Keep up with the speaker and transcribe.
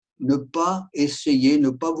ne pas essayer,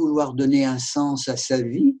 ne pas vouloir donner un sens à sa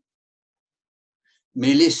vie,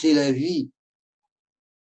 mais laisser la vie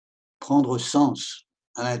prendre sens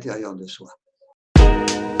à l'intérieur de soi.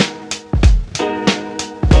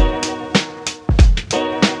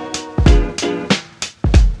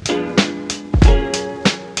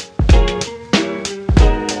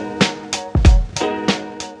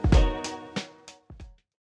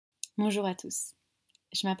 Bonjour à tous,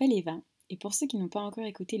 je m'appelle Eva et pour ceux qui n'ont pas encore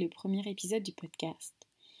écouté le premier épisode du podcast,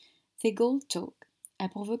 The Gold Talk a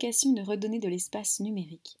pour vocation de redonner de l'espace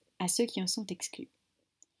numérique à ceux qui en sont exclus.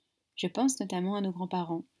 Je pense notamment à nos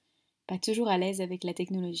grands-parents, pas toujours à l'aise avec la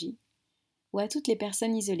technologie, ou à toutes les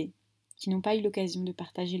personnes isolées qui n'ont pas eu l'occasion de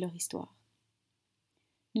partager leur histoire.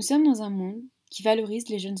 Nous sommes dans un monde qui valorise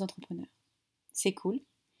les jeunes entrepreneurs. C'est cool,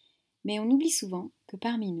 mais on oublie souvent que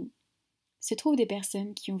parmi nous se trouvent des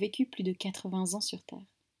personnes qui ont vécu plus de 80 ans sur Terre.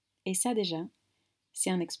 Et ça déjà,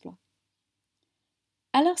 c'est un exploit.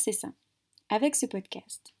 Alors c'est ça, avec ce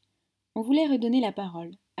podcast, on voulait redonner la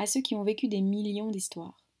parole à ceux qui ont vécu des millions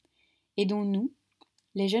d'histoires et dont nous,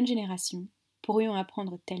 les jeunes générations, pourrions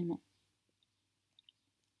apprendre tellement.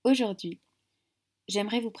 Aujourd'hui,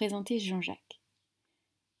 j'aimerais vous présenter Jean-Jacques.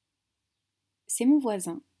 C'est mon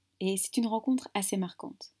voisin et c'est une rencontre assez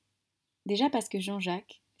marquante. Déjà parce que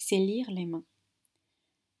Jean-Jacques sait lire les mains.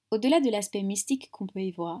 Au-delà de l'aspect mystique qu'on peut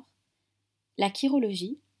y voir, la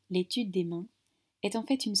chirologie, l'étude des mains, est en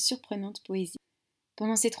fait une surprenante poésie.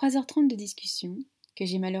 Pendant ces 3h30 de discussion, que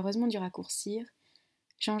j'ai malheureusement dû raccourcir,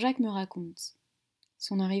 Jean-Jacques me raconte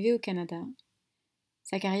son arrivée au Canada,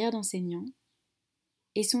 sa carrière d'enseignant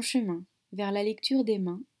et son chemin vers la lecture des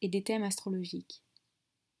mains et des thèmes astrologiques.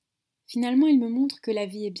 Finalement, il me montre que la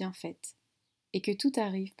vie est bien faite et que tout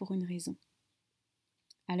arrive pour une raison.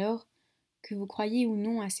 Alors, que vous croyez ou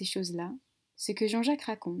non à ces choses-là, ce que Jean-Jacques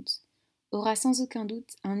raconte aura sans aucun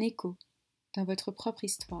doute un écho dans votre propre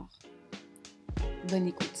histoire. Bonne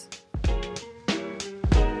écoute.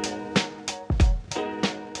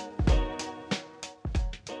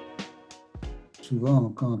 Souvent,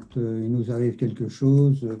 quand il nous arrive quelque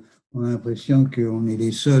chose, on a l'impression qu'on est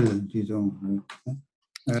les seuls, disons,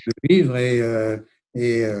 à le vivre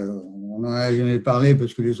et on n'en a jamais parlé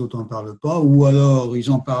parce que les autres n'en parlent pas, ou alors ils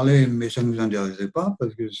en parlaient mais ça ne nous intéressait pas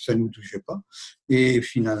parce que ça ne nous touchait pas. Et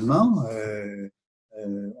finalement,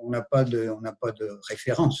 on n'a pas de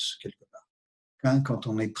référence quelque part. Hein, quand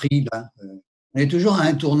on est pris là, on est toujours à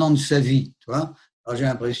un tournant de sa vie, tu vois. Alors j'ai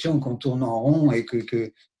l'impression qu'on tourne en rond et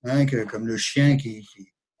que comme le chien qui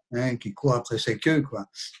court après sa queue, quoi.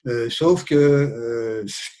 Sauf que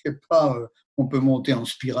c'est pas, on peut monter en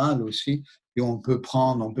spirale aussi et on peut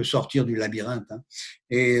sortir du labyrinthe. Hein.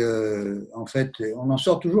 Et en fait, on en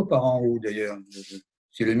sort toujours par en haut d'ailleurs.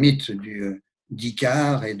 C'est le mythe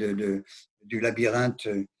d'Icare et du labyrinthe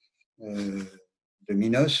de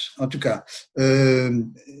Minos. En tout cas,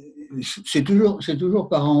 c'est toujours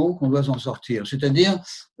par en haut qu'on doit s'en sortir, c'est-à-dire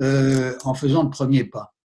en faisant le premier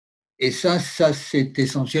pas. Et ça c'est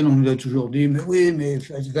essentiel. On nous a toujours dit, mais oui, mais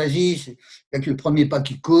vas-y, il n'y a que le premier pas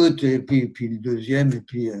qui coûte, et puis le deuxième, et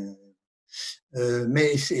puis.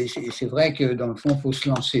 Mais c'est vrai que dans le fond, il faut se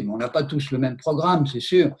lancer. Mais on n'a pas tous le même programme, c'est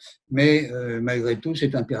sûr, mais malgré tout,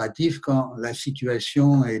 c'est impératif quand la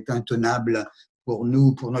situation est intenable pour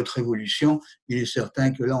nous, pour notre évolution. Il est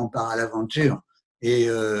certain que là, on part à l'aventure. Et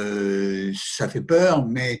ça fait peur,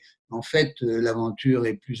 mais en fait, l'aventure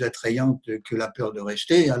est plus attrayante que la peur de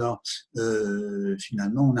rester. Alors,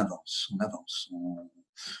 finalement, on avance.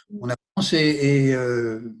 On avance et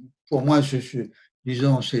pour moi,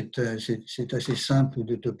 disons, c'est assez simple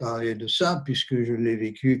de te parler de ça puisque je l'ai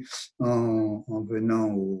vécu en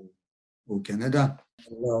venant au Canada.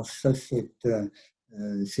 Alors ça, c'est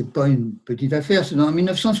pas une petite affaire. C'est en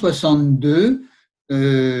 1962.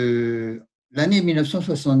 L'année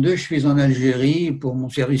 1962, je suis en Algérie pour mon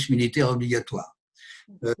service militaire obligatoire.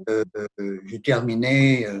 J'ai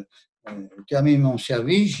terminé mon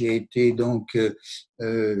service. J'ai été donc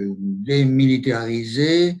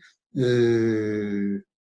démilitarisé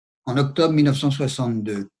en octobre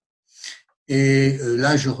 1962. Et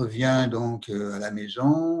là, je reviens donc à la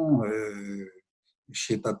maison,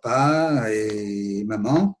 chez papa et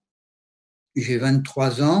maman. J'ai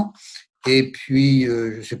 23 ans et puis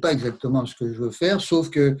je ne sais pas exactement ce que je veux faire, sauf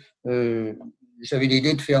que j'avais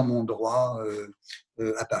l'idée de faire mon droit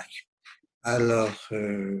à Paris. Alors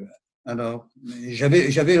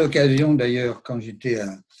j'avais l'occasion d'ailleurs quand j'étais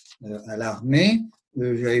à l'armée,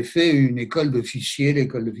 j'avais fait une école d'officier,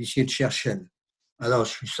 l'école d'officier de Cherchell. Alors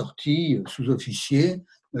je suis sorti sous-officier.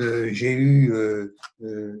 J'ai eu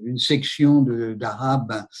une section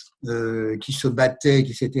d'Arabes qui se battaient,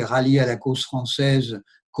 qui s'étaient ralliés à la cause française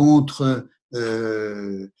contre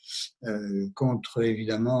contre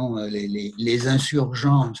évidemment les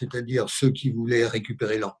insurgents, c'est-à-dire ceux qui voulaient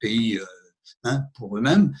récupérer leur pays pour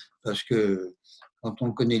eux-mêmes, parce que quand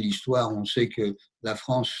on connaît l'histoire, on sait que la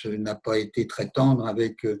France n'a pas été très tendre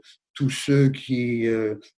avec tous ceux qui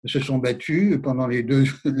se sont battus pendant les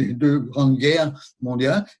deux grandes guerres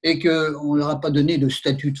mondiales et qu'on ne leur a pas donné de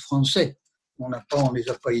statut de Français. On ne les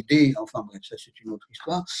a pas aidés. Enfin bref, ça c'est une autre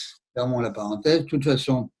histoire. Fermons la parenthèse. De toute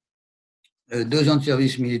façon, 2 ans de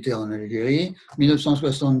service militaire en Algérie,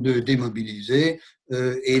 1962 démobilisé,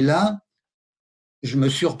 et là, je me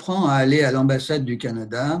surprends à aller à l'ambassade du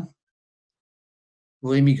Canada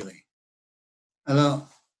pour émigrer. Alors,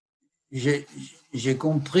 j'ai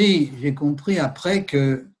compris après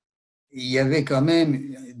que il y avait quand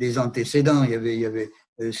même des antécédents.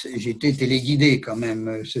 J'étais téléguidé quand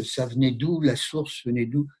même. Ça venait d'où? La source venait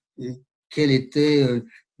d'où? Quelles étaient,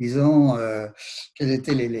 disons, quelles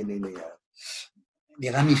étaient les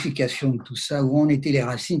ramifications de tout ça? Où en étaient les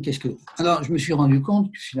racines? Alors, je me suis rendu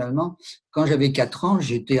compte que finalement, quand j'avais 4 ans,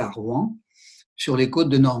 j'étais à Rouen, sur les côtes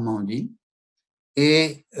de Normandie,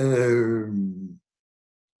 et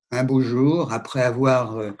un beau jour, après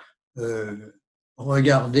avoir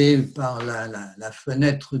regardé par la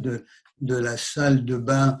fenêtre de la salle de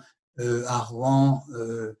bain à Rouen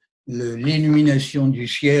l'illumination du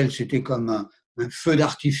ciel, c'était comme un feu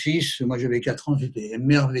d'artifice. Moi, j'avais 4 ans, j'étais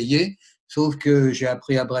émerveillé, sauf que j'ai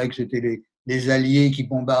appris après que c'était les Alliés qui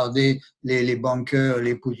bombardaient les bunkers,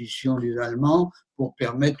 les positions des Allemands pour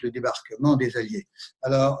permettre le débarquement des Alliés.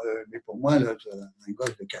 Alors, mais pour moi, là, un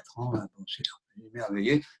gosse de 4 ans, là, bon, c'est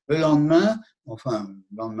émerveillé. Le lendemain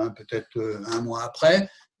peut-être un mois après,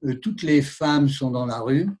 toutes les femmes sont dans la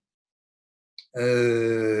rue,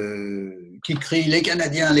 qui crient les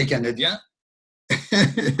Canadiens,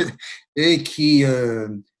 et qui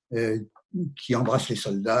embrassent les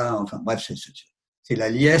soldats. Enfin bref, c'est la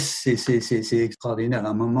liesse, c'est extraordinaire,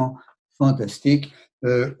 un moment fantastique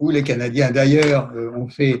où les Canadiens d'ailleurs ont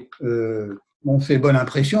fait bonne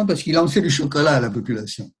impression parce qu'ils lançaient du chocolat à la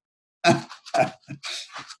population.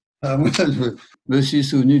 Alors moi, je me suis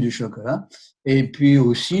souvenu du chocolat et puis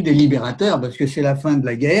aussi des libérateurs parce que c'est la fin de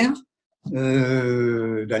la guerre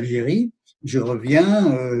d'Algérie. Je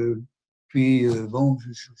reviens, puis bon,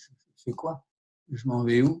 je fais quoi? Je m'en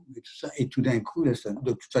vais où? Et tout ça. Et tout d'un coup, là,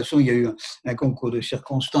 de toute façon, il y a eu un concours de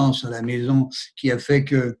circonstances à la maison qui a fait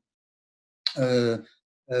que euh,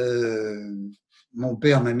 euh, mon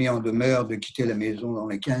père m'a mis en demeure de quitter la maison dans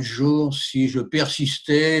les 15 jours si je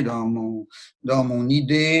persistais dans mon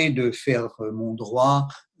idée de faire mon droit,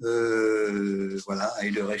 voilà,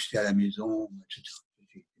 et de rester à la maison, etc.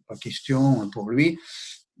 Pas question pour lui.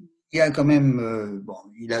 Il y a quand même, bon,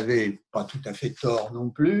 il avait pas tout à fait tort non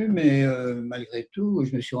plus, mais malgré tout,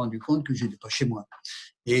 je me suis rendu compte que j'étais pas chez moi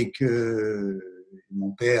et que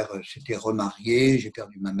mon père s'était remarié, j'ai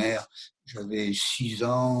perdu ma mère, j'avais 6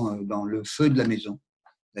 ans dans le feu de la maison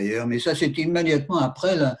d'ailleurs, mais ça c'était immédiatement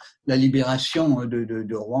après la libération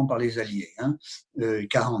de Rouen par les Alliés.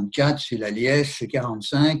 44, c'est la liesse,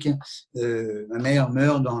 45, ma mère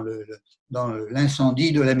meurt dans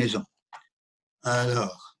l'incendie de la maison.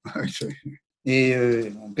 Alors, et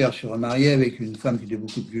mon père se remariait avec une femme qui était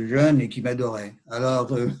beaucoup plus jeune et qui m'adorait.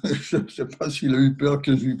 Alors, je ne sais pas s'il a eu peur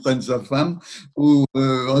que je lui prenne sa femme, ou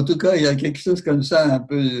en tout cas, il y a quelque chose comme ça, un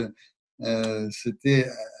peu, c'était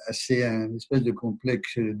assez un espèce de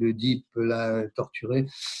complexe d'Oedipe, là, torturé.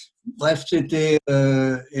 Bref, c'était,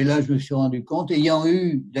 et là, je me suis rendu compte, ayant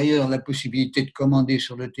eu d'ailleurs la possibilité de commander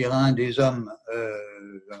sur le terrain des hommes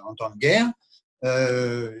en temps de guerre,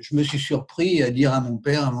 je me suis surpris à dire à mon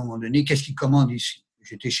père à un moment donné, qu'est-ce qu'il commande ici?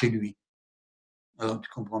 J'étais chez lui. Alors tu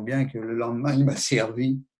comprends bien que le lendemain, il m'a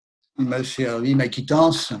servi ma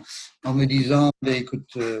quittance en me disant, écoute,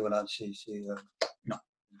 voilà, non.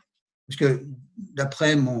 Parce que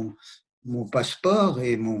d'après mon passeport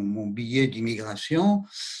et mon billet d'immigration,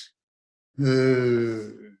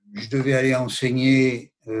 je devais aller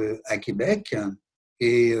enseigner à Québec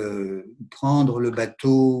et prendre le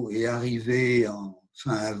bateau et arriver en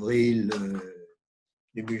fin avril,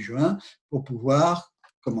 début juin, pour pouvoir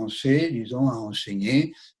commencer, disons, à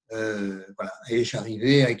enseigner. Voilà. Et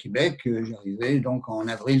j'arrivais à Québec, j'arrivais donc en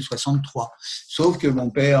avril 63. Sauf que mon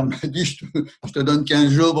père m'a dit, je te donne 15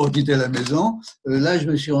 jours pour quitter la maison. Là, je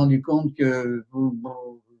me suis rendu compte que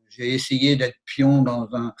bon, j'ai essayé d'être pion dans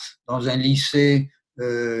un lycée,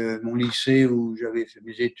 mon lycée où j'avais fait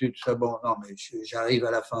mes études, ça, bon, non, mais j'arrive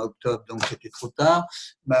à la fin octobre, donc c'était trop tard.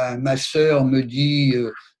 Ma sœur me dit,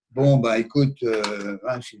 Bon, bah écoute,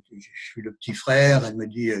 je suis le petit frère, elle me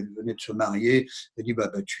dit, elle venait de se marier, elle dit,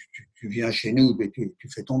 tu viens chez nous, mais tu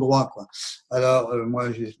fais ton droit, quoi. Alors, moi,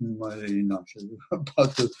 non, je ne veux pas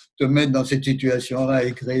te mettre dans cette situation-là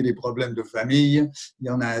et créer des problèmes de famille, il y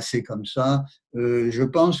en a assez comme ça. Je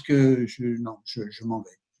pense que, non, je m'en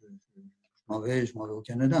vais. Je m'en vais au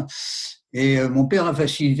Canada. Et mon père a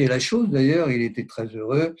facilité la chose, d'ailleurs, il était très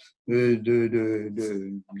heureux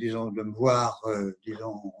disons, de me voir,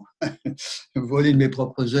 disons, voler de mes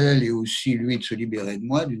propres ailes et aussi lui de se libérer de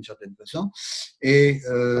moi d'une certaine façon. Et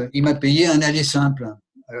il m'a payé un aller simple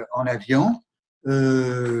en avion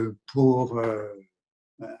pour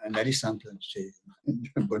un aller simple. C'est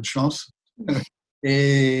une bonne chance.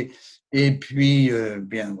 Et, et puis,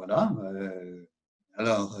 bien voilà.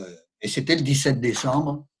 Alors, et c'était le 17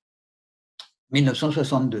 décembre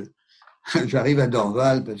 1962. J'arrive à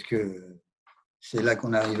Dorval parce que c'est là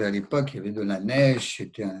qu'on arrivait à l'époque, il y avait de la neige,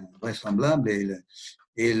 c'était invraisemblable.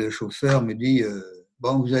 Et le chauffeur me dit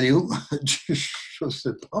bon, vous allez où? Je ne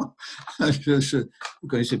sais pas. Vous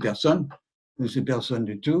connaissez personne? Je ne connaissais personne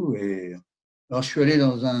du tout. Et alors, je suis allé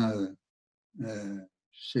dans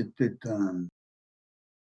c'était une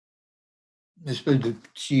espèce de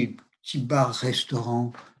petit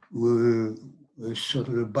bar-restaurant sur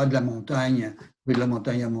le bas de la montagne, rue de la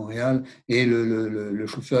montagne à Montréal. Et le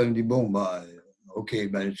chauffeur me dit bon, ok,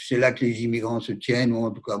 c'est là que les immigrants se tiennent, ou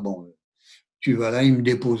en tout cas, bon, tu vas là, il me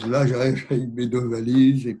dépose là, j'arrive avec mes deux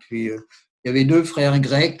valises, et puis il y avait deux frères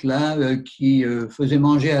grecs là qui faisaient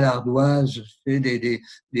manger à l'ardoise,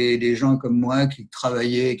 des gens comme moi qui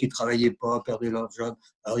travaillaient pas, perdaient leur job,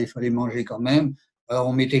 alors il fallait manger quand même. Alors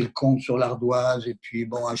on mettait le compte sur l'ardoise, et puis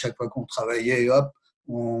bon, à chaque fois qu'on travaillait, hop,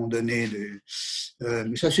 on donnait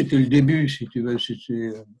mais ça c'était le début, si tu veux, c'était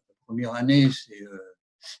la première année, c'est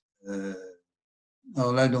euh,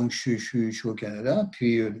 alors là, donc, je suis au Canada,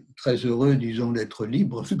 puis très heureux, disons, d'être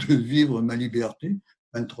libre, de vivre ma liberté.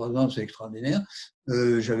 23 ans, c'est extraordinaire.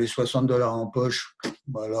 J'avais 60 $ en poche.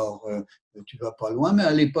 Bon, alors, tu vas pas loin, mais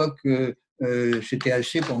à l'époque, c'était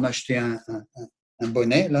assez pour m'acheter un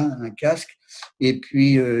bonnet, là, un casque, et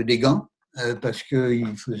puis des gants, parce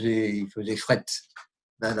qu'il faisait fret.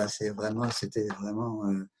 Là, c'était vraiment.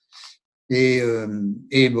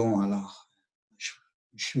 Et bon, alors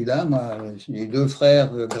je suis là, moi, les deux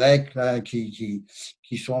frères grecs là, qui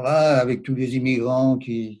sont là avec tous les immigrants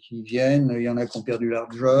qui viennent. Il y en a qui ont perdu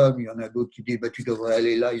leur job, il y en a d'autres qui disent tu devrais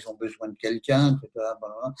aller là, ils ont besoin de quelqu'un, etc.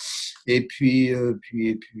 Et puis, à un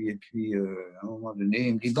moment donné,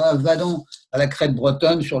 il me dit va donc à la crête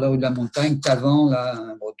bretonne sur la haut de la montagne, t'avant là,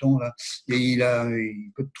 un breton là, et il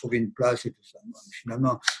peut te trouver une place et tout ça. Bon,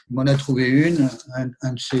 finalement, il m'en a trouvé une,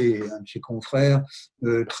 un de ses confrères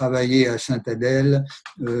travaillait à Saint-Adèle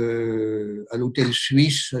à l'hôtel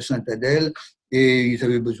suisse à Saint-Adèle et ils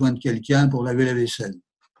avaient besoin de quelqu'un pour laver la vaisselle.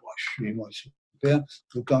 Moi, super,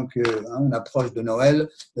 d'autant qu'on approche de Noël,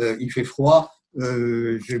 il fait froid,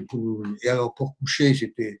 et alors pour coucher,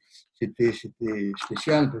 c'était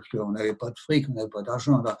spécial parce qu'on n'avait pas de fric, on n'avait pas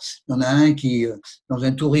d'argent. Alors, il y en a un qui, dans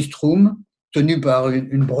un tourist room, tenu par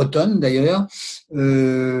une Bretonne d'ailleurs,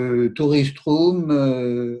 tourist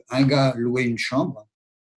room, un gars louait une chambre.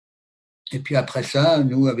 Et puis après ça,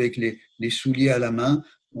 nous, avec les souliers à la main,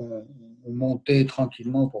 on montait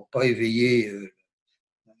tranquillement pour pas éveiller.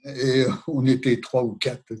 Et on était 3 ou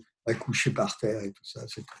 4 à coucher par terre et tout ça.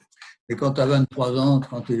 Et quand tu as 23 ans,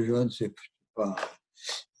 quand tu es jeune, pas,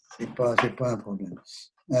 c'est pas un problème.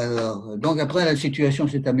 Alors, donc après, la situation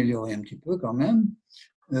s'est améliorée un petit peu quand même,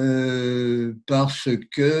 parce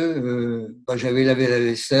que j'avais lavé la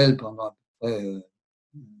vaisselle pendant à peu près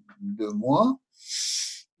 2 mois.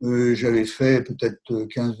 J'avais fait peut-être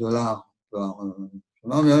 15 $ par.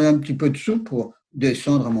 J'avais un petit peu de sous pour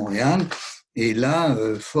descendre à Montréal. Et là,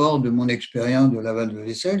 fort de mon expérience de lavage de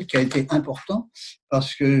vaisselle, qui a été important,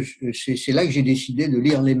 parce que c'est là que j'ai décidé de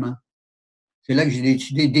lire les mains. C'est là que j'ai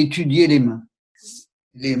décidé d'étudier les mains.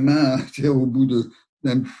 Les mains, au bout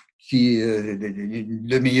d'un petit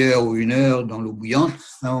demi-heure ou 1 heure dans l'eau bouillante,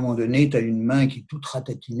 à un moment donné, tu as une main qui est toute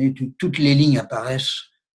ratatinée, toutes les lignes apparaissent.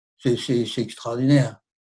 C'est extraordinaire.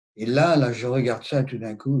 Et là, je regarde ça tout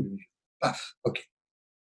d'un coup, je dis, paf, ok,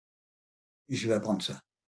 je vais apprendre ça.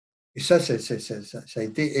 Et ça a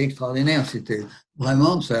été extraordinaire. C'était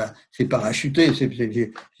vraiment, ça, c'est parachuté.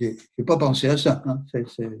 J'ai pas pensé à ça. Hein.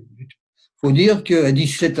 Faut dire qu'à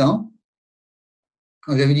 17 ans,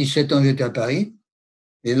 quand j'avais 17 ans, j'étais à Paris.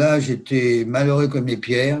 Et là, j'étais malheureux comme les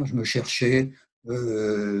pierres. Je me cherchais.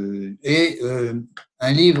 Un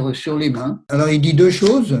livre sur les mains. Alors, il dit deux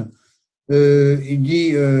choses. Il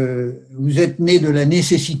dit, vous êtes né de la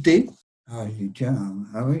nécessité. Ah, je dis, tiens,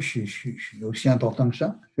 ah oui, je suis aussi important que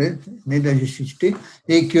ça, mais de la gesticité,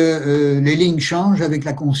 et que les lignes changent avec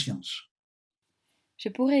la conscience. Je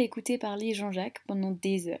pourrais écouter parler Jean-Jacques pendant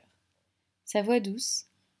des heures. Sa voix douce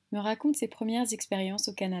me raconte ses premières expériences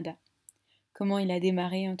au Canada, comment il a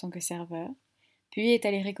démarré en tant que serveur, puis est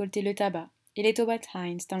allé récolter le tabac et les tomates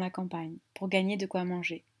Heinz dans la campagne pour gagner de quoi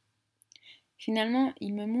manger. Finalement,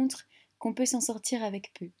 il me montre qu'on peut s'en sortir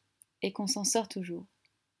avec peu, et qu'on s'en sort toujours.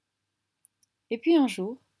 Et puis un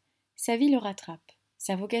jour, sa vie le rattrape,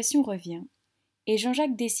 sa vocation revient, et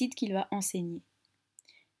Jean-Jacques décide qu'il va enseigner.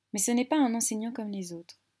 Mais ce n'est pas un enseignant comme les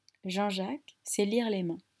autres. Jean-Jacques sait lire les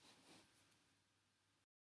mains.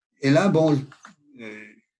 Et là, bon,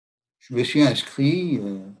 je me suis inscrit,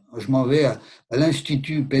 je m'en vais à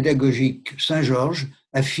l'Institut pédagogique Saint-Georges,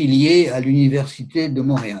 affilié à l'Université de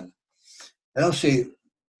Montréal. Alors, c'est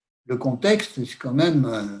le contexte, c'est quand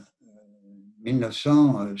même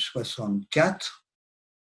 1964,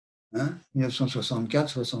 hein,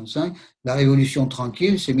 1964-65. La Révolution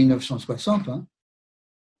tranquille, c'est 1960. Hein.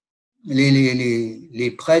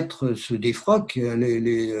 Les prêtres se défroquent,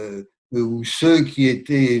 ou ceux qui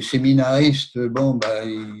étaient séminaristes, bon, bah,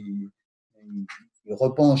 ils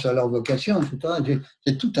repensent à leur vocation, etc.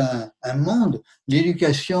 C'est tout un monde.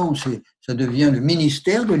 L'éducation, ça devient le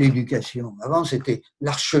ministère de l'éducation. Avant, c'était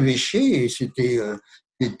l'archevêché et c'était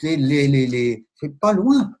c'est pas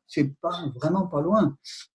loin, c'est pas vraiment pas loin.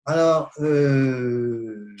 Alors,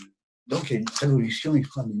 donc il y a une révolution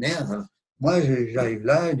extraordinaire. Alors, moi, j'arrive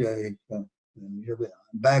là, j'avais un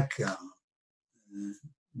bac,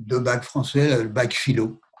 deux bacs français, le bac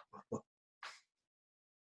philo.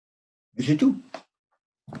 Et c'est tout.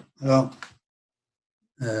 Alors,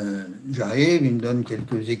 j'arrive, il me donne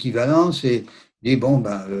quelques équivalences et dit bon,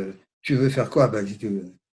 ben, tu veux faire quoi? Ben, je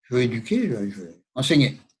veux éduquer, je veux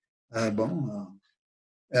enseigner. Bon,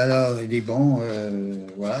 alors il dit bon,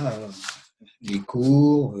 voilà, les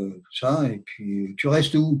cours, tout ça, et puis tu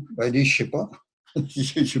restes où? Ben, il dit je sais pas,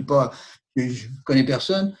 je sais pas, je connais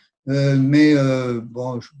personne, mais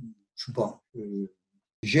bon, je sais pas.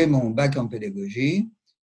 J'ai mon bac en pédagogie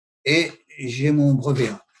et j'ai mon brevet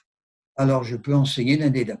A. Alors je peux enseigner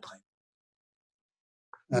l'année d'après.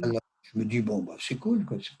 Alors, je me dis, bon, bah, c'est cool,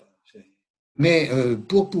 quoi. Mais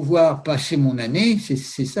pour pouvoir passer mon année, c'est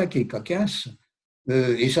ça qui est cocasse,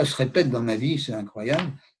 et ça se répète dans ma vie, c'est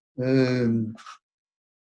incroyable. On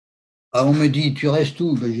me dit, tu restes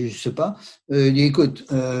où? Ben, je ne sais pas. Il dit, écoute,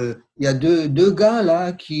 il y a deux gars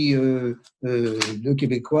là, deux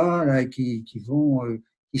Québécois là, qui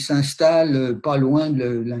s'installent pas loin de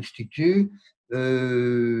l'Institut,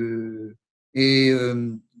 et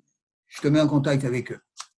je te mets en contact avec eux.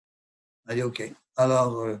 Allez, OK.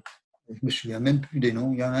 Alors, je me souviens même plus des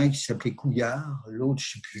noms. Il y en a un qui s'appelait Couillard, l'autre, je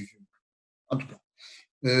ne sais plus. En tout cas,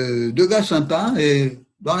 deux gars sympas, et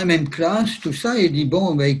dans la même classe, tout ça, et il dit,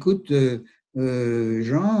 bon, bah, écoute,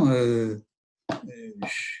 Jean,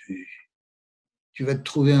 tu vas te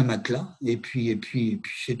trouver un matelas, et puis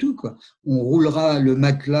c'est tout, quoi. On roulera le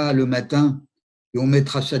matelas le matin, et on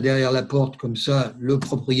mettra ça derrière la porte, comme ça, le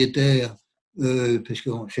propriétaire, parce que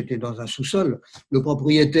c'était dans un sous-sol, le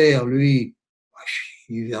propriétaire, lui,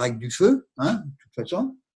 il verra que du feu, hein, de toute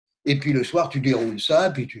façon. Et puis le soir, tu déroules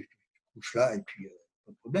ça, puis tu couches là, et puis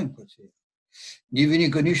pas de problème, quoi. Ni vu ni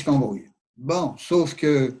connu, je t'embrouille. Bon, sauf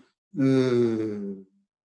que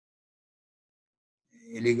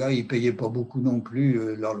et les gars, ils payaient pas beaucoup non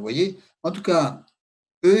plus leur loyer. En tout cas,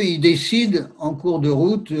 eux, ils décident en cours de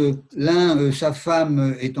route, l'un, sa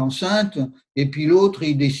femme est enceinte, et puis l'autre,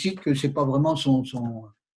 il décide que c'est pas vraiment son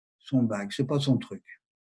bac, c'est pas son truc.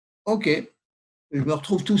 OK, je me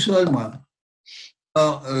retrouve tout seul, moi.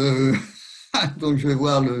 Alors, donc je vais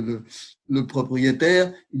voir le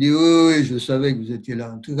propriétaire. Il dit oui, oui, je savais que vous étiez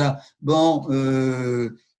là. En tout cas, bon,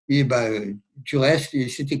 et ben, tu restes. Et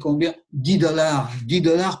c'était combien? 10 $. 10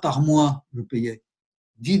 $ par mois, je payais.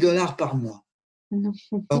 10 $ par mois.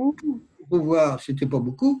 Alors, pour voir, c'était pas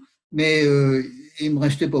beaucoup, mais il me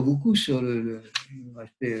restait pas beaucoup il me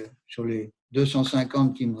restait sur les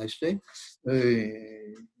 250 qui me restaient.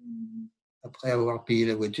 Euh, Après avoir payé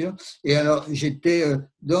la voiture. Et alors,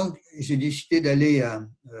 donc, j'ai décidé d'aller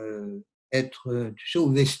être, tu sais, au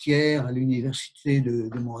vestiaire à l'université de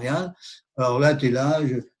Montréal. Alors là, tu es là,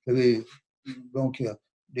 donc,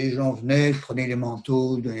 des gens venaient, prenaient les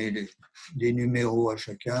manteaux, donnaient des numéros à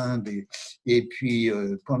chacun, et puis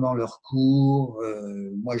pendant leurs cours,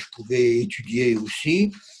 moi, je pouvais étudier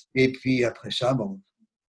aussi. Et puis après ça, bon, je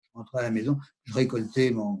rentrais à la maison, je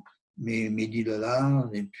récoltais mes 10 $,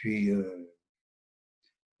 et puis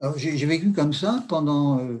alors, j'ai vécu comme ça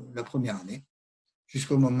pendant la première année,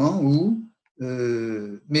 jusqu'au moment où,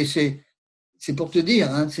 mais c'est pour te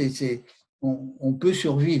dire, hein, on peut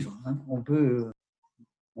survivre, hein, on peut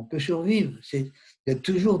survivre. Il y a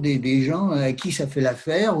toujours des gens à qui ça fait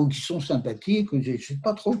l'affaire ou qui sont sympathiques, ou je ne sais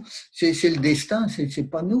pas trop. C'est le destin, c'est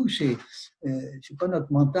pas nous, c'est pas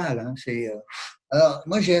notre mental. Hein, alors,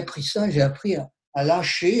 moi, j'ai appris ça, j'ai appris à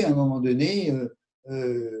lâcher à un moment donné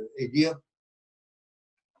et dire,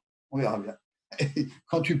 on verra bien.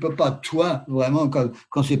 Quand tu peux pas, toi, vraiment,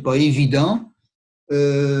 quand c'est pas évident et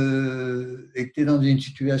que tu es dans une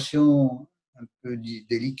situation un peu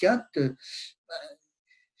délicate,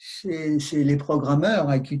 c'est les programmeurs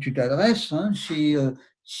à qui tu t'adresses. Hein.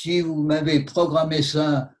 Si vous m'avez programmé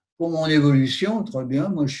ça pour mon évolution, très bien,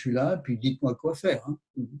 moi je suis là, puis dites-moi quoi faire. Hein.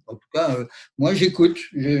 En tout cas, moi j'écoute,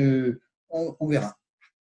 on verra.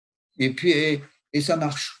 Et puis, et ça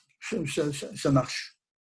marche, ça marche.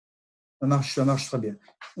 Ça marche très bien.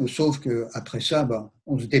 Sauf qu'après ça, ben,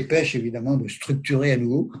 on se dépêche évidemment de structurer à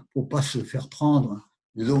nouveau pour ne pas se faire prendre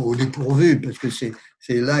au dépourvu, parce que c'est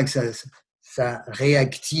là que ça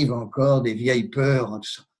réactive encore des vieilles peurs. Tout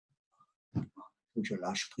ça. Il faut que je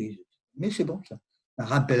lâche prise. Mais c'est bon, ça. Un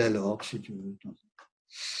rappel à l'ordre, si tu veux.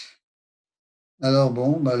 Alors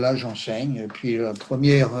bon, ben là j'enseigne. Et puis la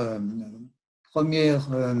première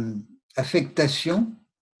affectation,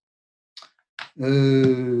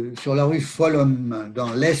 sur la rue Folhomme,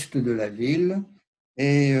 dans l'est de la ville.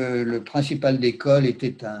 Et le principal d'école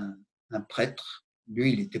était un prêtre.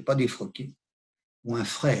 Lui, il n'était pas défroqué. Ou un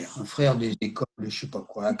frère des écoles, je ne sais pas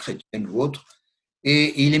quoi, chrétiennes ou autres.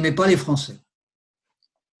 Et il n'aimait pas les Français.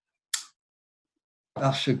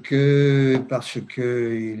 Parce que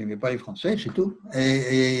il n'aimait pas les Français, c'est tout.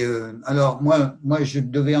 Alors, moi, je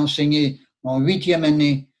devais enseigner en 8e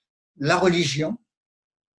année la religion,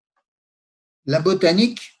 la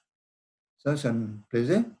botanique, ça me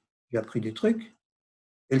plaisait, j'ai appris des trucs,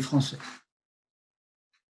 et le français.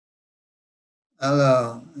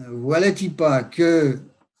 Alors, voilà-t-il pas que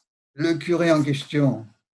le curé en question,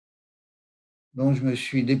 dont je me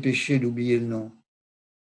suis dépêché d'oublier le nom,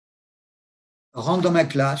 rentre dans ma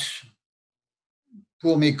classe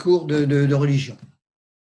pour mes cours de religion.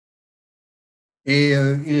 Et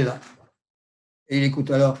il est là. Et il écoute.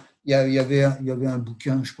 Alors, il y avait un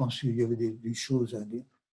bouquin, je pense qu'il y avait des choses à dire.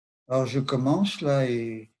 Alors, je commence là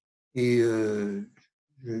et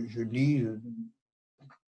je lis.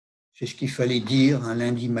 C'est ce qu'il fallait dire un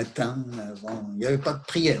lundi matin. Avant. Il n'y avait pas de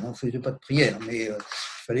prière, on ne faisait pas de prière, mais il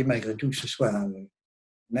fallait malgré tout que ce soit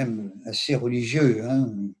même assez religieux,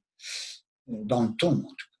 hein, dans le ton. En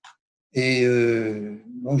tout cas. Et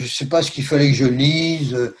donc, je ne sais pas ce qu'il fallait que je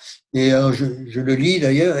lise. Et alors, je le lis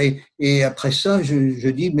d'ailleurs. Et après ça, je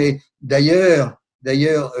dis, mais d'ailleurs,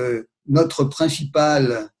 notre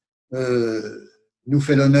principal nous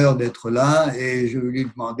fait l'honneur d'être là et je lui ai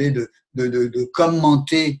demandé de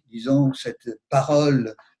commenter, disons, cette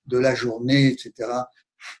parole de la journée, etc.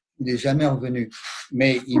 Il n'est jamais revenu.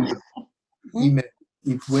 Mais il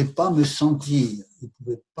ne pouvait pas me sentir. Il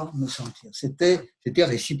pouvait pas me sentir. C'était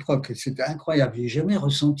réciproque. C'était incroyable. J'ai jamais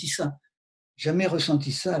ressenti ça. Jamais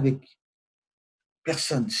ressenti ça avec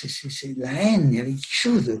personne. C'est la haine. Il y avait quelque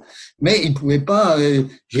chose. Mais il ne pouvait pas.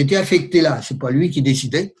 J'étais affecté là. C'est pas lui qui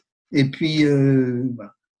décidait. Et puis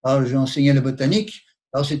voilà. Alors j'ai enseigné la botanique.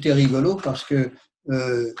 Alors c'était rigolo parce que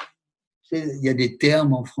il y a des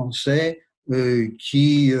termes en français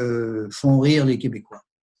qui font rire les Québécois.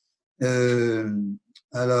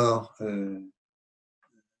 Alors,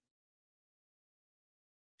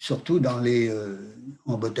 surtout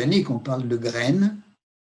en botanique, on parle de graines.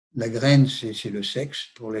 La graine, c'est le sexe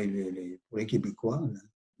pour les Québécois,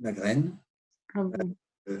 la graine. Ah bon.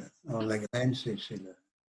 Alors, la graine, c'est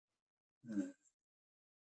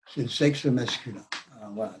le sexe masculin.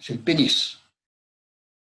 Alors, voilà, c'est le pénis.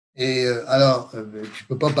 Et alors, tu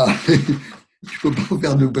peux pas parler, tu peux pas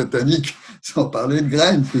faire de botanique sans parler de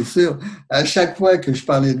graines, c'est sûr. À chaque fois que je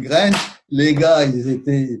parlais de graines, les gars, ils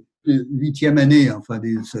étaient 8e année, enfin,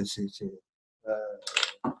 c'est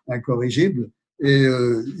incorrigible, et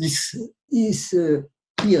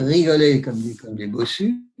ils rigolaient comme des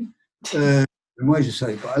bossus. Moi, je ne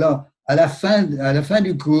savais pas. Alors, à la fin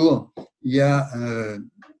du cours, il y a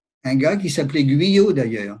un gars qui s'appelait Guyot,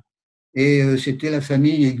 d'ailleurs. Et c'était la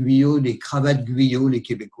famille Guyot, des cravates Guyot, les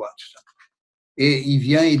Québécois, tout ça. Et il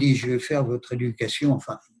vient et dit, je vais faire votre éducation.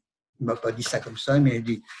 Enfin, il ne m'a pas dit ça comme ça, mais il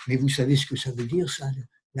dit, mais vous savez ce que ça veut dire, ça,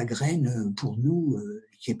 la graine, pour nous,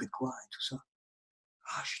 les Québécois et tout ça.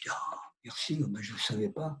 Ah, je dis, oh, merci, oh, ben, je ne savais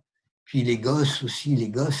pas. Puis les gosses aussi, les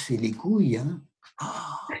gosses, c'est les couilles. Hein.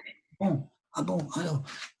 Ah bon, alors,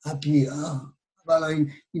 puis, voilà,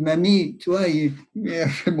 il m'a mis, tu vois, il a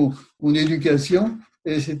fait mon éducation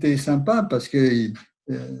et c'était sympa parce que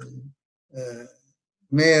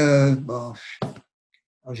Mais bon,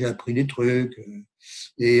 j'ai appris des trucs.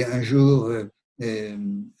 Et un jour,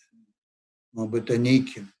 en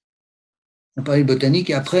botanique, on parlait de botanique,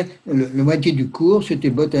 et après, le moitié du cours, c'était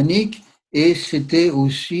botanique, et c'était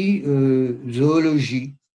aussi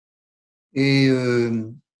zoologie. Et,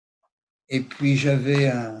 et puis, j'avais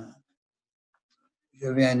un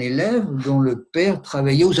élève dont le père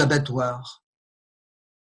travaillait aux abattoirs.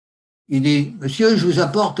 Il dit, monsieur, je vous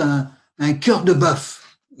apporte un cœur de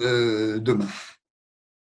bœuf demain.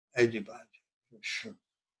 Elle dit, bah,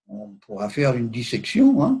 on pourra faire une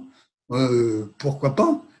dissection, hein. Pourquoi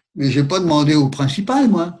pas? Mais je n'ai pas demandé au principal,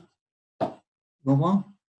 moi. Tu comprends?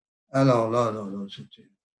 Alors là, c'était.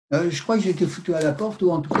 Je crois que j'ai été foutu à la porte,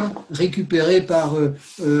 ou en tout cas récupéré par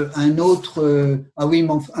un autre. Ah oui, mais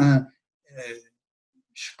enfin,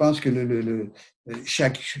 je pense que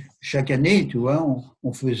chaque année, tu vois,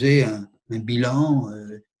 on faisait un bilan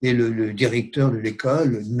et le directeur de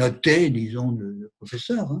l'école notait, disons, le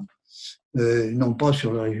professeur, hein. Non pas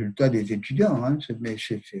sur le résultat des étudiants, hein, mais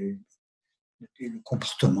c'était le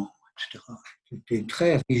comportement, etc. C'était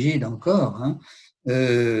très rigide encore, hein.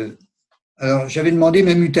 Alors, j'avais demandé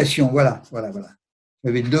ma mutation, voilà.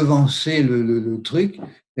 J'avais devancé le truc,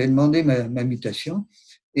 j'avais demandé ma mutation.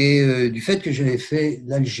 Et du fait que j'avais fait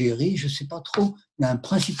l'Algérie, je ne sais pas trop, il y a un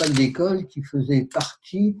principal d'école qui faisait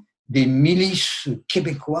partie des milices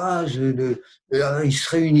québécoises. Ils se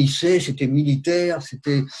réunissaient, c'était militaire,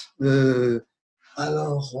 c'était.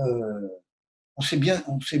 Alors, on s'est bien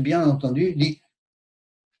entendu, dit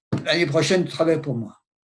l'année prochaine, tu travailles pour moi.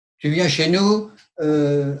 Tu viens chez nous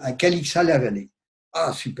à Calixa-la-Vallée.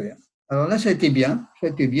 Ah, super. Alors là, ça a été bien.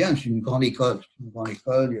 C'est une grande école. C'est une grande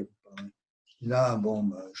école. Là,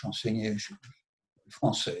 bon, j'enseignais le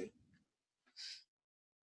français.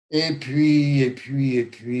 Et puis,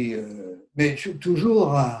 mais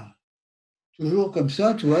toujours comme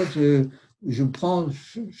ça, tu vois, je prends,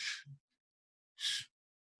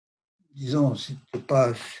 disons, c'était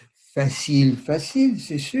pas facile,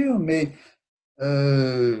 c'est sûr, mais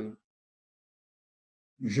je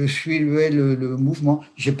suivais le mouvement.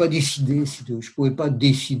 J'ai pas décidé, je pouvais pas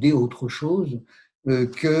décider autre chose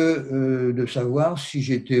que de savoir si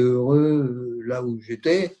j'étais heureux là où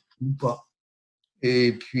j'étais ou pas.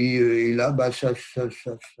 Et puis et là, bah, ça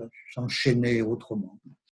s'enchaînait autrement.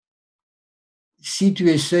 Si tu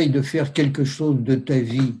essayes de faire quelque chose de ta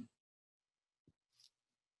vie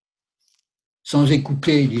sans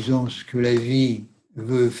écouter, disons, ce que la vie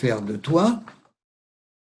veut faire de toi,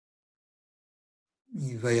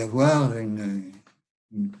 il va y avoir une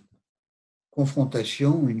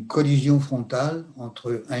confrontation, une collision frontale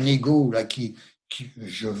entre un ego là qui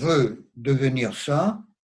je veux devenir ça,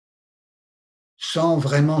 sans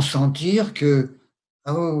vraiment sentir que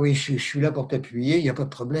ah oui, je suis là pour t'appuyer, il n'y a pas de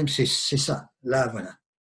problème, c'est ça. Là, voilà,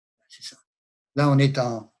 c'est ça. Là, on est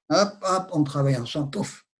hop, on travaille ensemble,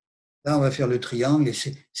 pouf. Là, on va faire le triangle et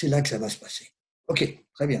c'est là que ça va se passer. OK,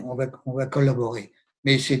 très bien, on va collaborer.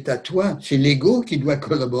 Mais c'est à toi, c'est l'ego qui doit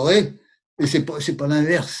collaborer et c'est pas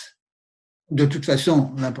l'inverse. De toute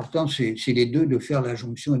façon, l'important, c'est les deux, de faire la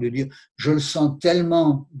jonction et de dire, je le sens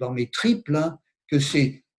tellement dans mes tripes, là, que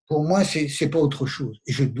pour moi, c'est pas autre chose.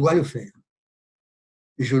 Et je dois le faire.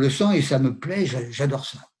 Et je le sens et ça me plaît, j'adore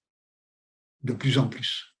ça. De plus en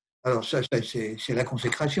plus. Alors ça c'est la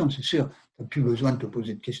consécration, c'est sûr. Tu n'as plus besoin de te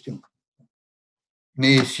poser de questions.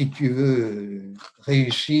 Mais si tu veux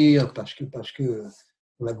réussir parce que pour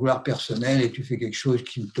la gloire personnelle et tu fais quelque chose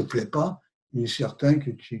qui ne te plaît pas, il est certain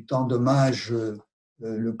que tu t'endommages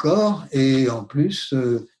le corps et en plus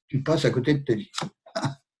tu passes à côté de ta vie.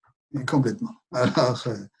 Complètement. Alors,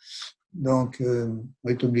 donc on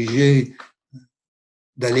est obligé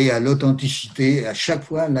d'aller à l'authenticité. À chaque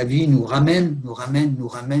fois, la vie nous ramène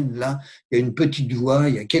là. Il y a une petite voix,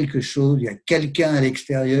 il y a quelque chose, il y a quelqu'un à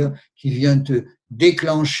l'extérieur qui vient te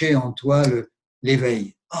déclencher en toi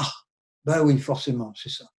l'éveil. Ah, bah oui, forcément,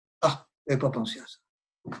 c'est ça. Ah, je n'avais pas pensé à ça.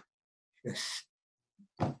 Yes.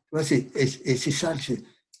 Et c'est ça, c'est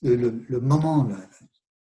le moment, là.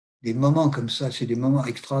 Des moments comme ça, c'est des moments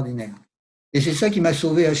extraordinaires. Et c'est ça qui m'a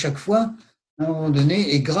sauvé à chaque fois, à un moment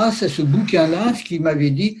donné. Et grâce à ce bouquin-là, ce qu'il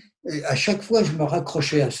m'avait dit, à chaque fois, je me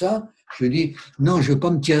raccrochais à ça. Je dis, non, je ne veux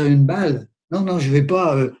pas me tirer une balle. Non, je ne vais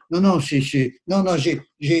pas. Non, j'ai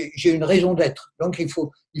une raison d'être. Donc, il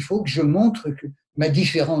faut que je montre ma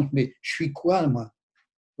différence. Mais je suis quoi, moi?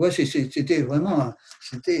 Ouais, c'était vraiment.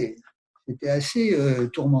 C'était assez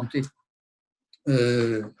tourmenté.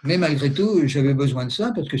 Mais malgré tout, j'avais besoin de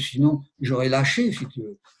ça parce que sinon, j'aurais lâché, si tu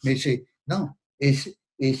veux. Mais non. Et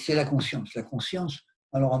c'est la conscience. La conscience,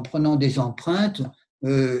 alors en prenant des empreintes,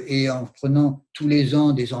 et en prenant tous les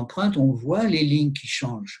ans des empreintes, on voit les lignes qui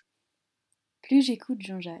changent. Plus j'écoute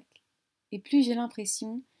Jean-Jacques, et plus j'ai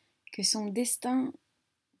l'impression que son destin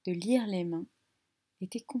de lire les mains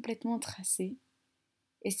était complètement tracé,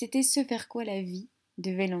 et c'était ce vers quoi la vie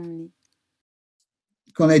devait l'emmener.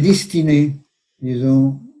 Qu'on a destiné,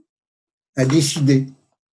 disons, à décider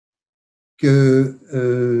que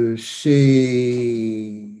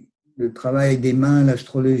c'est le travail des mains,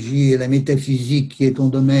 l'astrologie et la métaphysique qui est ton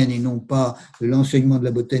domaine et non pas l'enseignement de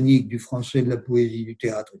la botanique, du français, de la poésie, du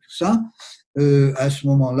théâtre et tout ça, à ce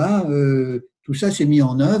moment-là, tout ça s'est mis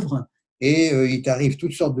en œuvre et il t'arrive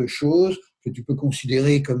toutes sortes de choses que tu peux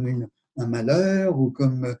considérer comme un malheur ou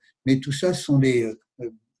comme, mais tout ça sont des,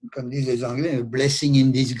 comme disent les Anglais, blessing in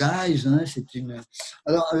disguise. Hein, c'est une.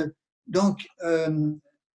 Alors donc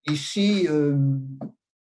ici,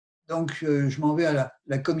 je m'en vais à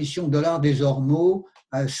la commission de l'art des ormeaux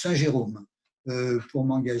à Saint-Jérôme pour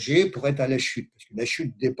m'engager, pour être à la chute, parce que la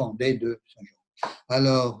chute dépendait de Saint-Jérôme.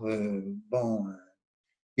 Alors, bon,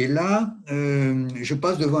 et là, je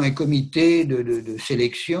passe devant un comité de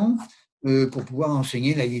sélection pour pouvoir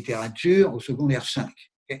enseigner la littérature au secondaire 5.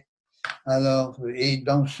 Okay. Alors, et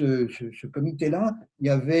dans ce comité-là, il y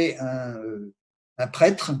avait un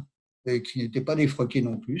prêtre qui n'était pas défroqué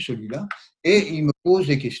non plus, celui-là, et il me pose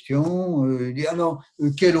des questions. Il dit alors,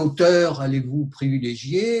 quel auteur allez-vous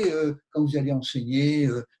privilégier quand vous allez enseigner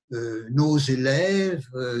nos élèves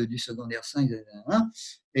du secondaire 5, etc.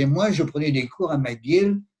 Et moi, je prenais des cours à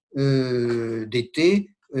McGill d'été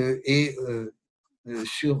et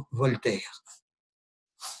sur Voltaire.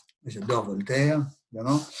 J'adore Voltaire,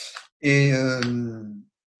 évidemment. Et,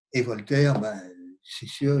 et Voltaire, ben, c'est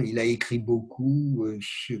sûr, il a écrit beaucoup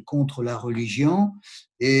contre la religion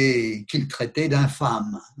et qu'il traitait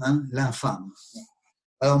d'infâme, hein, l'infâme.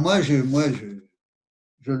 Alors je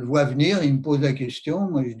le vois venir, il me pose la question,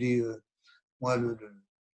 moi je dis, moi,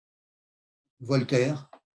 Voltaire,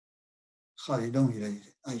 ah, et donc,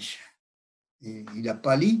 il a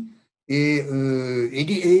pâli.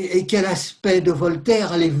 Et quel aspect de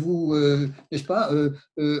Voltaire allez-vous, n'est-ce pas,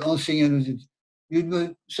 enseigner à nos étudiants?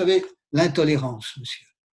 Vous savez, l'intolérance, monsieur.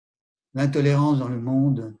 L'intolérance dans le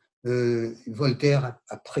monde, Voltaire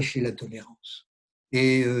a prêché la tolérance.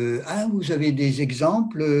 Et vous avez des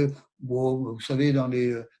exemples, bon, vous savez,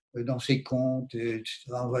 dans ses contes,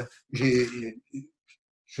 etc.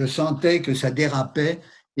 Je sentais que ça dérapait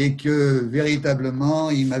et que véritablement,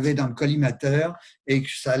 il m'avait dans le collimateur et que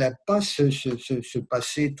ça n'allait pas se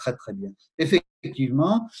passer très, très bien.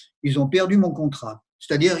 Effectivement, ils ont perdu mon contrat.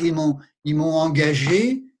 C'est-à-dire, ils m'ont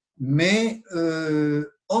engagé, mais ils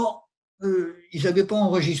n'avaient pas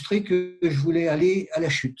enregistré que je voulais aller à la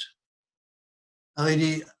chute. Alors, il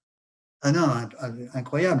dit, ah non,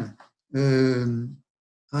 incroyable. On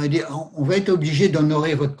va être obligé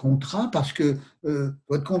d'honorer votre contrat parce que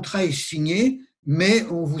votre contrat est signé, mais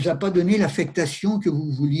on ne vous a pas donné l'affectation que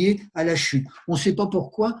vous vouliez à la chute. On ne sait pas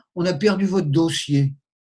pourquoi, on a perdu votre dossier.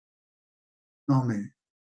 Non, mais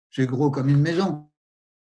c'est gros comme une maison.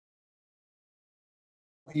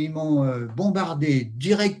 Ils m'ont bombardé,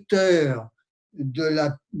 directeur de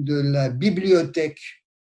la bibliothèque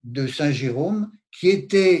de Saint-Jérôme, qui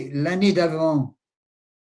était l'année d'avant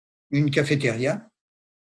une cafétéria.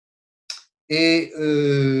 Et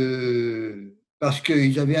parce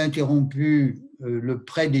qu'ils avaient interrompu le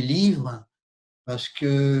prêt des livres, parce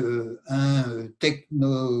qu'un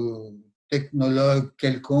technologue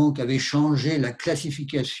quelconque avait changé la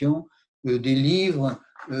classification des livres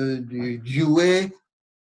du Dewey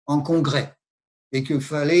en congrès, et qu'il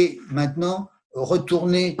fallait maintenant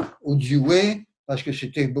retourner au Dewey parce que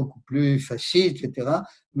c'était beaucoup plus facile, etc.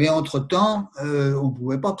 Mais entre-temps, on ne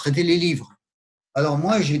pouvait pas prêter les livres. Alors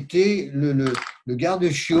moi, j'étais le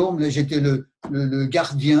garde-chiourme, j'étais le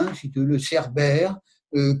gardien, le cerbère.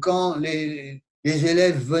 Quand les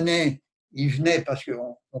élèves venaient, ils venaient parce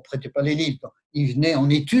qu'on ne prêtait pas les livres, ils venaient en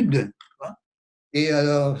études. Et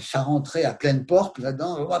alors, ça rentrait à pleine porte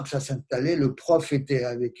là-dedans, hop, ça s'installait, le prof était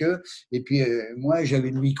avec eux, et puis moi,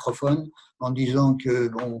 j'avais le microphone en disant que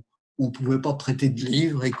bon, on ne pouvait pas prêter de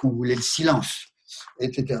livres et qu'on voulait le silence,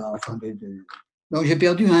 etc. Enfin, donc j'ai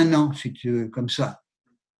perdu un an, si tu veux, comme ça.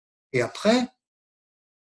 Et après,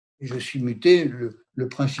 je suis muté, le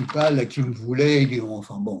principal qui me voulait, il dit,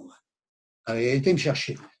 enfin bon, il a été me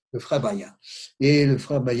chercher, le frère Bayard. Et le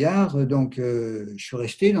frère Bayard, donc, je suis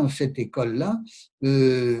resté dans cette école-là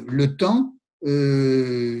le temps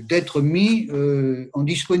d'être mis en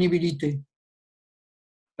disponibilité.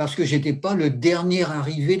 Parce que je n'étais pas le dernier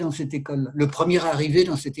arrivé dans cette école, le premier arrivé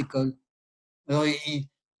dans cette école. Alors, il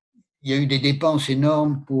y a eu des dépenses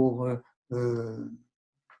énormes pour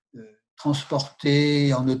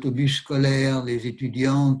transporter en autobus scolaire les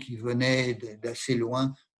étudiants qui venaient d'assez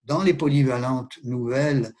loin dans les polyvalentes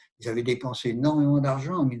nouvelles. Ils avaient dépensé énormément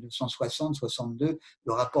d'argent en 1960-62,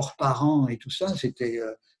 le rapport par an et tout ça, c'était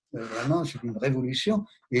vraiment une révolution.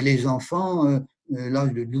 Et les enfants,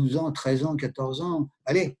 l'âge de 12 ans, 13 ans, 14 ans,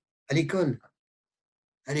 allez, à l'école.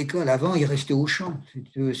 À l'école, avant, ils restaient au champ.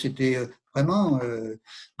 C'était vraiment.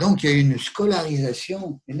 Donc, il y a une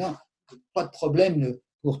scolarisation énorme. Pas de problème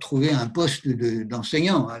pour trouver un poste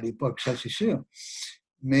d'enseignant à l'époque, ça c'est sûr.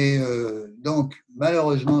 Mais donc,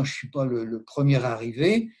 malheureusement, je ne suis pas le premier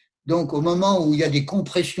arrivé. Donc, au moment où il y a des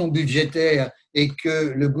compressions budgétaires et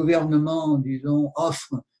que le gouvernement, disons,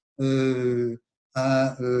 offre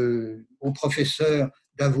aux professeurs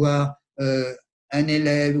d'avoir un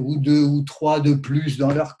élève ou deux ou trois de plus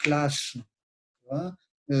dans leur classe, hein,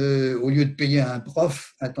 au lieu de payer un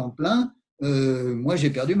prof à temps plein, moi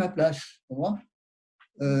j'ai perdu ma place.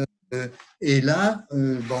 Euh, et là,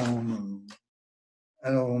 bon,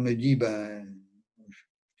 alors on me dit, ben, je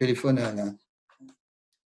téléphone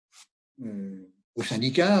au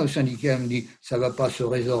syndicat me dit, ça ne va pas se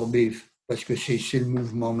résorber parce que c'est le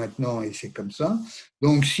mouvement maintenant et c'est comme ça.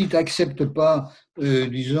 Donc si tu n'acceptes pas,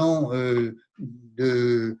 disons,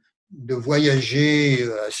 de voyager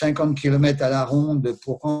à 50 km à la ronde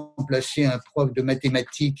pour remplacer un prof de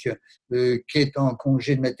mathématiques qui est en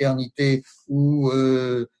congé de maternité ou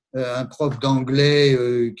un prof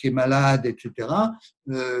d'anglais qui est malade, etc.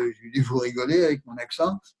 Je lui dis, vous rigolez avec mon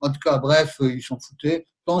accent. En tout cas, bref, ils s'en foutaient.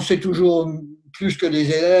 Quand c'est toujours plus que les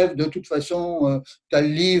élèves, de toute façon, tu as le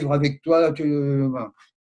livre avec toi.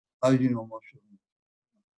 Ah, je dis non, moi,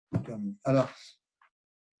 je termine. Alors,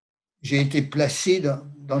 j'ai été placé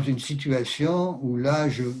dans une situation où là,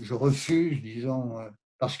 je refuse, disons,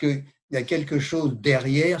 parce qu'il y a quelque chose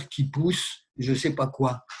derrière qui pousse, je ne sais pas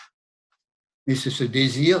quoi. Mais c'est ce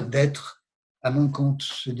désir d'être à mon compte,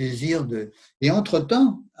 ce désir de… Et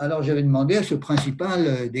entre-temps, alors j'avais demandé à ce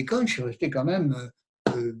principal d'école, je suis resté quand même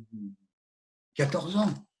 14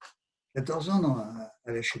 ans, 14 ans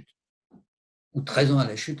à la chute, ou 13 ans à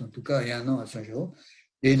la chute en tout cas, et 1 an à Saint-Jérôme.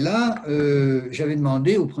 Et là, j'avais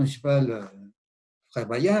demandé au principal frère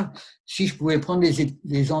Bayard si je pouvais prendre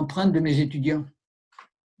les empreintes de mes étudiants,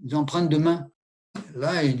 les empreintes de main.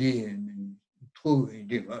 Là, il dit,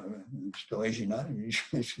 c'est original.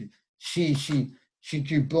 Si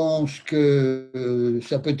tu penses que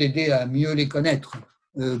ça peut t'aider à mieux les connaître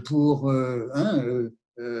pour mieux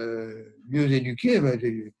éduquer,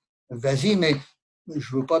 vas-y, mais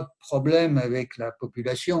je veux pas de problème avec la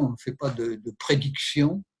population, on ne fait pas de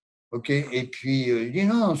prédiction. Ok, et puis il dit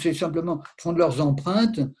non, c'est simplement prendre leurs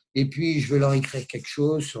empreintes et puis je vais leur écrire quelque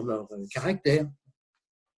chose sur leur caractère.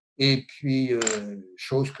 Et puis,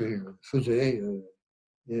 chose que je faisais.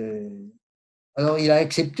 Alors, il a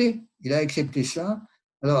accepté ça.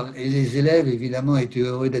 Alors, les élèves, évidemment, étaient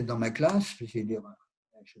heureux d'être dans ma classe. J'ai dit,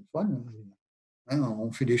 c'est fun, hein,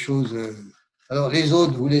 on fait des choses. Alors, les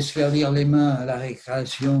autres voulaient se faire lire les mains à la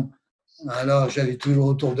récréation. Alors, j'avais toujours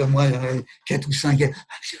autour de moi 4 ou 5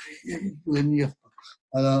 ils pouvaient venir.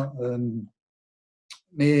 Alors,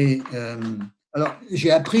 alors,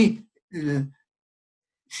 j'ai appris.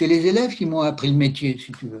 C'est les élèves qui m'ont appris le métier,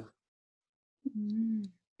 si tu veux.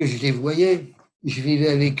 Je les voyais, je vivais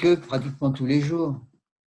avec eux pratiquement tous les jours.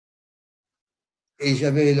 Et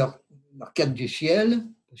j'avais leur carte du ciel,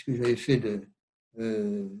 parce que j'avais fait de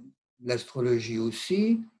l'astrologie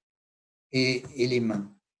aussi, et les mains.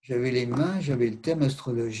 J'avais les mains, j'avais le thème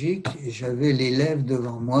astrologique, et j'avais l'élève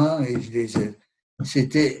devant moi, et je les ai.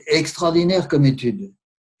 C'était extraordinaire comme étude.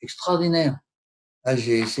 Extraordinaire. Ah,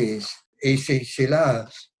 et c'est là,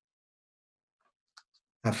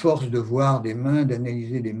 à force de voir des mains,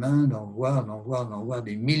 d'analyser des mains, d'en voir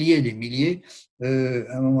des milliers, à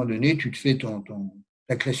un moment donné, tu te fais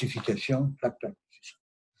ta classification, clac, clac,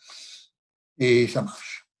 et ça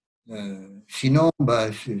marche. Sinon,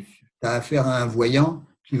 tu as affaire à un voyant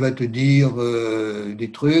qui va te dire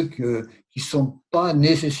des trucs qui ne sont pas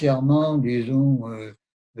nécessairement, disons,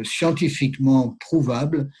 scientifiquement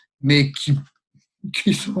prouvables, mais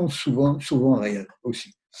qui sont souvent réels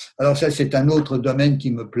aussi. Alors ça, c'est un autre domaine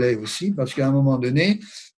qui me plaît aussi, parce qu'à un moment donné,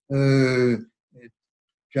 tu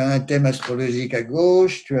as un thème astrologique à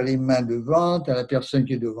gauche, tu as les mains devant, tu as la personne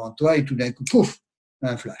qui est devant toi, et tout d'un coup, pouf,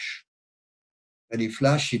 un flash. Les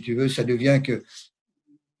flashs, si tu veux, ça devient que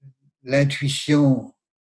l'intuition,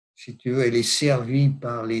 si tu veux, elle est servie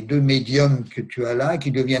par les deux médiums que tu as là,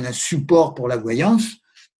 qui deviennent un support pour la voyance,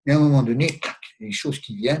 et à un moment donné, il y a des choses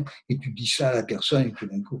qui viennent, et tu dis ça à la personne, et tout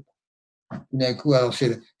d'un coup, alors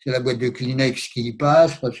c'est la boîte de Kleenex qui y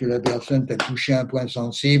passe parce que la personne t'a touché un point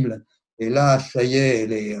sensible et là, ça y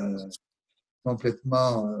est,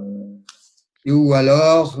 complètement. Ou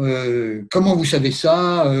alors, comment vous savez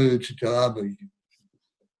ça, etc. Ben,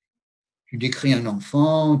 tu décris un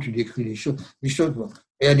enfant, tu décris les choses. Bon.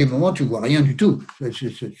 Et à des moments, tu vois rien du tout. Ça,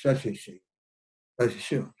 c'est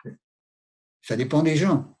sûr. Ça dépend des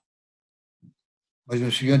gens. Moi, je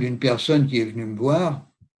me souviens d'une personne qui est venue me voir.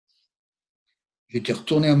 J'étais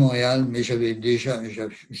retourné à Montréal, mais je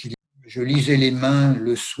lisais les mains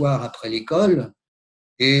le soir après l'école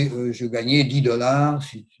et je gagnais 10 dollars,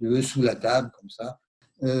 si tu veux, sous la table, comme ça.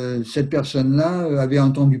 Cette personne-là avait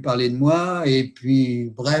entendu parler de moi et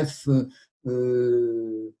puis, bref,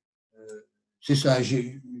 c'est ça,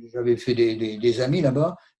 j'avais fait des amis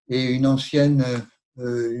là-bas et une ancienne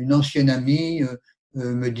amie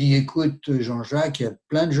me dit, écoute, Jean-Jacques, il y a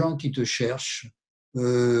plein de gens qui te cherchent.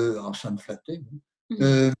 Alors ça me flattait.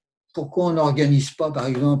 Euh, Pourquoi on n'organise pas, par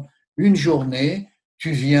exemple, une journée,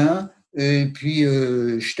 tu viens, et puis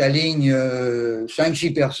je t'aligne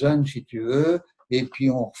 5-6 personnes si tu veux, et puis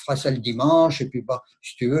on fera ça le dimanche, et puis bah,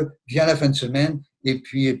 si tu veux, viens la fin de semaine, et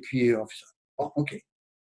puis on fait ça. Bon, ok.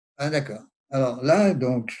 Ah, d'accord. Alors là,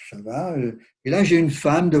 donc, ça va. Et là, j'ai une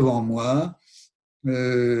femme devant moi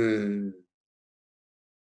euh,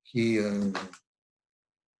 qui, je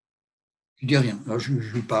dis rien. Alors, je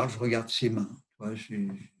lui parle, je regarde ses mains.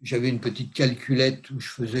 J'avais une petite calculette où je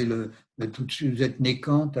faisais tout de suite, vous êtes né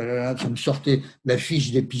quand? Ah là là, ça me sortait la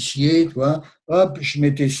fiche d'épicier, tu vois. Hop, je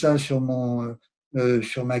mettais ça sur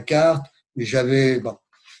ma carte. Et j'avais, bon.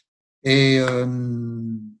 Et,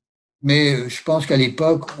 mais je pense qu'à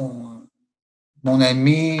l'époque, mon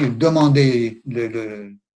ami demandait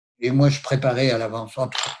et moi je préparais à l'avance.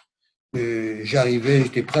 J'arrivais,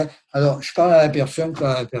 j'étais prêt. Alors, je parle à la personne,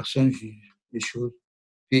 par la personne, je dis des choses.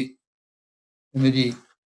 Puis, elle me dit,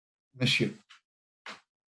 monsieur,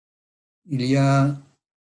 il y a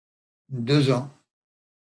 2 ans,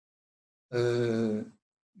 je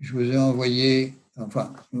vous ai envoyé,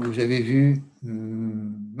 enfin, vous avez vu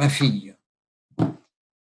ma fille.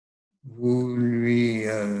 Vous lui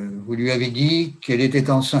avez dit qu'elle était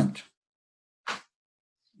enceinte.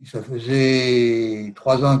 Ça faisait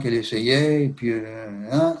 3 ans qu'elle essayait, et puis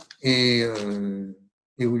et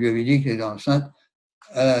vous lui avez dit qu'elle était enceinte.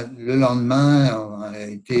 Le lendemain, on a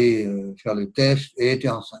été faire le test et elle était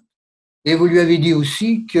enceinte. Et vous lui avez dit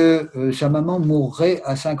aussi que sa maman mourrait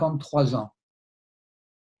à 53 ans.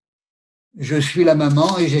 Je suis la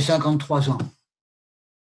maman et j'ai 53 ans.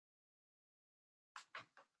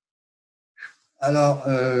 Alors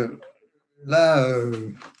là,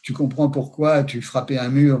 tu comprends pourquoi tu frappais un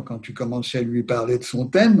mur quand tu commençais à lui parler de son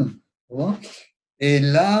thème. Bon. Et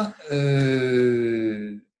là,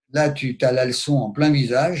 tu as la leçon en plein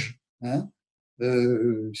visage. Hein.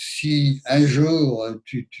 Si un jour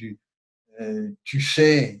tu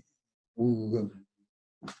sais ou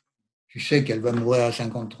tu sais qu'elle va mourir à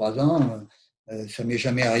 53 ans, ça m'est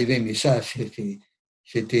jamais arrivé, mais ça, c'était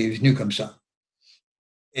venu comme ça.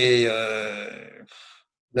 Et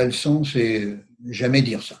la leçon, c'est jamais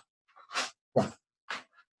dire ça. Bon.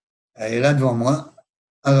 Elle est là devant moi.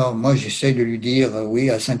 Alors, moi, j'essaie de lui dire,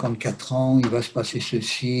 oui, à 54 ans, il va se passer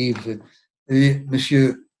ceci. Et,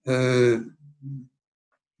 monsieur, je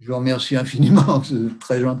vous remercie infiniment, c'est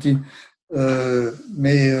très gentil.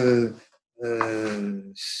 Mais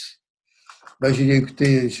bah, j'ai dit,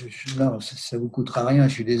 écoutez, non, ça vous coûtera rien,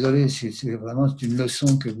 je suis désolé, c'est une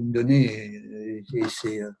leçon que vous me donnez et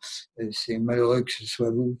c'est malheureux que ce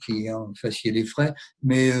soit vous qui en fassiez les frais,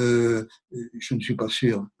 mais je ne suis pas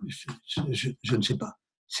sûr, je ne sais pas.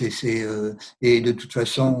 Et de toute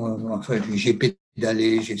façon, enfin, j'ai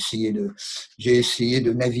pédalé, j'ai essayé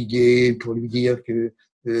de naviguer pour lui dire que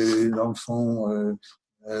l'enfant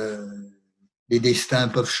euh, les destins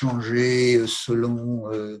peuvent changer selon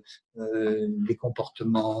les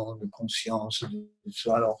comportements de conscience.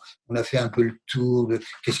 Alors, on a fait un peu le tour de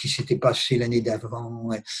qu'est-ce qui s'était passé l'année d'avant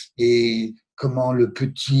et comment le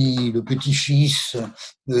petit-fils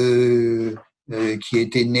qui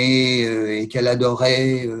était né et qu'elle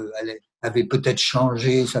adorait avait peut-être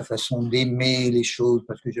changé sa façon d'aimer les choses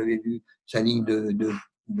parce que j'avais vu sa ligne de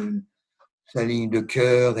sa ligne de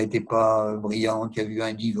cœur n'était pas brillante, il y a eu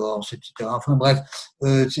un divorce, etc. Enfin bref,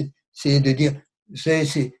 c'est de dire,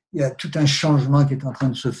 il y a tout un changement qui est en train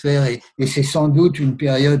de se faire et c'est sans doute une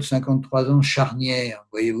période 53 ans charnière,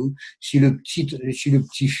 voyez-vous. Si le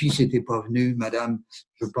petit-fils n'était pas venu, madame,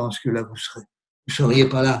 je pense que là, vous seriez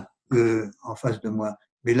pas là en face de moi.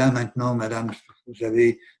 Mais là, maintenant, madame, vous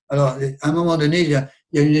avez... Alors, à un moment donné, il y a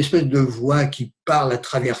une espèce de voix qui parle à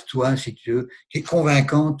travers toi, si tu veux, qui est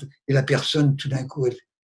convaincante, et la personne, tout d'un coup, elle,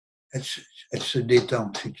 elle se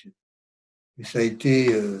détend, si tu veux. Et ça a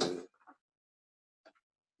été...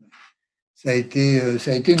 ça a été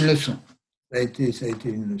une leçon. Ça a été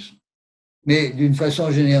une leçon. Mais d'une façon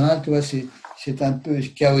générale, tu vois, c'est un peu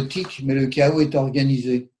chaotique, mais le chaos est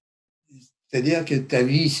organisé. C'est-à-dire que ta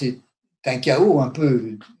vie, c'est un chaos un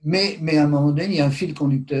peu, mais à un moment donné, il y a un fil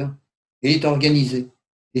conducteur et il est organisé.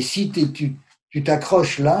 Et si tu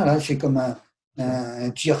t'accroches là, c'est comme un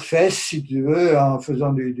tire-fesse, si tu veux, en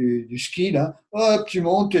faisant du ski, là. Hop, tu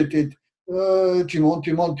montes, tu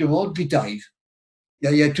montes, puis tu arrives.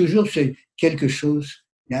 Il y a toujours quelque chose,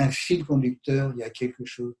 il y a un fil conducteur, il y a quelque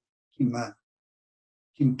chose qui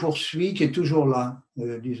qui me poursuit, qui est toujours là,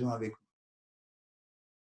 disons, avec moi.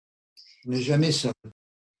 On n'est jamais seul.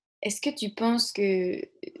 Est-ce que tu penses que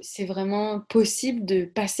c'est vraiment possible de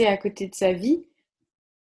passer à côté de sa vie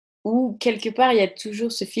ou quelque part il y a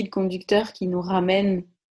toujours ce fil conducteur qui nous ramène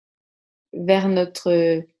vers notre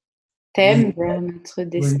Oui, thème, vers notre oui,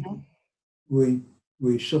 destin? oui,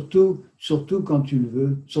 oui. Surtout quand tu le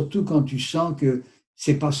veux, surtout quand tu sens que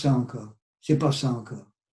c'est pas ça encore, c'est pas ça encore,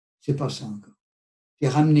 c'est pas ça encore. T'es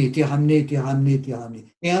ramené, t'es ramené, t'es ramené, t'es ramené.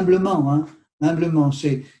 Et humblement, hein, humblement.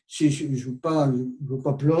 Je veux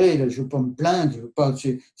pas pleurer, là, je veux pas me plaindre, je veux pas,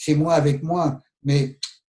 c'est moi avec moi, mais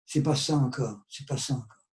c'est pas ça encore, c'est pas ça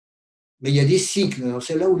encore. Mais il y a des cycles. Alors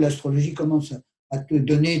c'est là où l'astrologie commence à te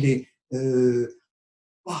donner des,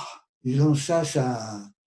 oh, disons ça,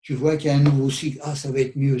 tu vois qu'il y a un nouveau cycle. Ah, ça va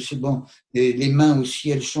être mieux, c'est bon. Les mains aussi,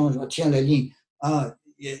 elles changent. Ah, tiens, la ligne. Ah,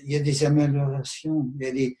 il y a des améliorations, il y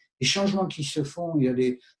a des changements qui se font.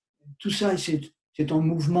 Tout ça, c'est en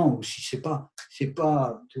mouvement aussi. C'est pas,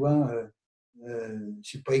 tu vois,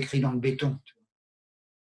 c'est pas écrit dans le béton.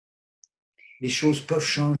 Les choses peuvent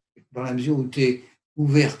changer dans la mesure où tu es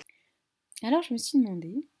ouvert. Alors je me suis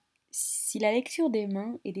demandé si la lecture des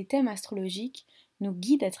mains et des thèmes astrologiques nous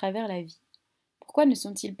guide à travers la vie. Pourquoi ne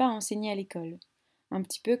sont-ils pas enseignés à l'école? Un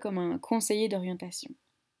petit peu comme un conseiller d'orientation.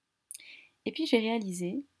 Et puis j'ai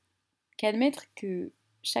réalisé qu'admettre que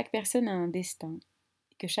chaque personne a un destin,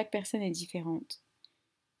 et que chaque personne est différente,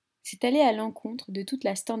 c'est aller à l'encontre de toute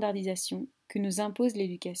la standardisation que nous impose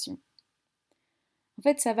l'éducation. En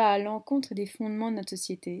fait, ça va à l'encontre des fondements de notre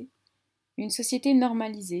société, une société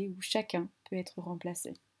normalisée où chacun peut être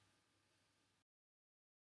remplacé.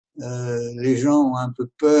 Les gens ont un peu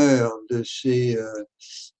peur de ce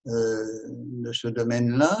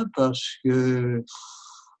domaine-là parce que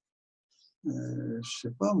je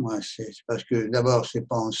sais pas moi, c'est parce que d'abord c'est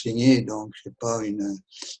pas enseigné, donc c'est pas je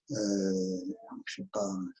sais pas,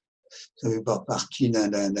 ça fait pas partie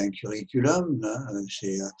d'un curriculum. Là,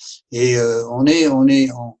 et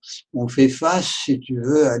on fait face, si tu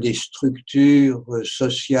veux, à des structures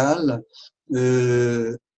sociales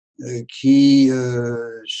euh, qui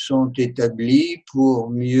sont établies pour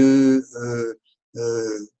mieux euh,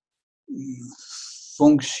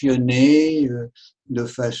 fonctionner de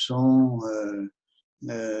façon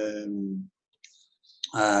euh,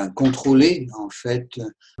 à contrôler en fait.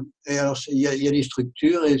 Et alors il y a des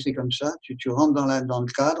structures et c'est comme ça, tu rentres dans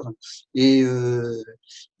le cadre et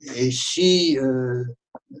si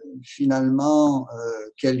finalement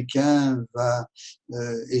quelqu'un va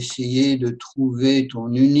essayer de trouver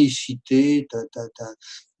ton unicité,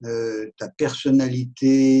 ta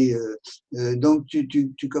personnalité. Donc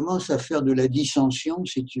tu commences à faire de la dissension,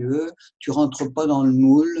 si tu veux. Tu rentres pas dans le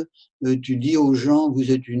moule. Tu dis aux gens,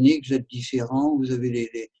 vous êtes uniques, vous êtes différents, vous avez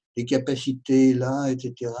les capacités là,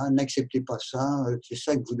 etc. N'acceptez pas ça. C'est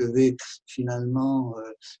ça que vous devez finalement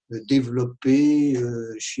développer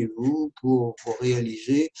chez vous pour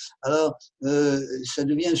réaliser. Alors, ça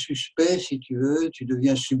devient suspect, si tu veux, tu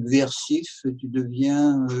deviens subversif, tu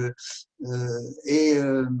deviens et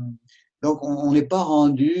donc on n'est pas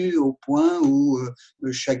rendu au point où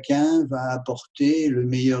chacun va apporter le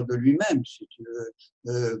meilleur de lui-même, si tu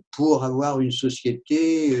veux, pour avoir une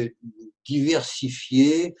société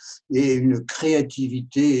diversifiée et une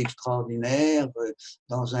créativité extraordinaire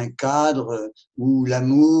dans un cadre où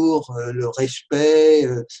l'amour, le respect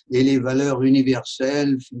et les valeurs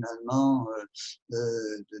universelles finalement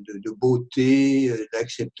de beauté,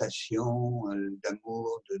 d'acceptation,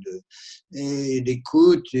 d'amour, et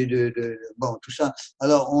d'écoute et bon tout ça.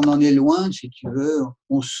 Alors on en est loin, si tu veux.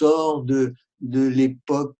 On sort de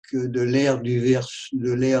l'époque de l'ère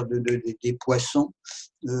des poissons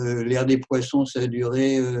L'ère des poissons, ça a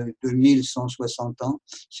duré 2160 ans.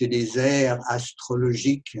 C'est des ères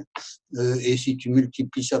astrologiques. Et si tu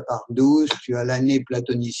multiplies ça par 12, tu as l'année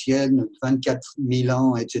platonicienne, 24 000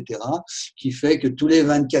 ans, etc., qui fait que tous les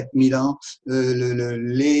 24 000 ans,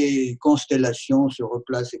 les constellations se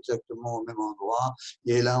replacent exactement au même endroit.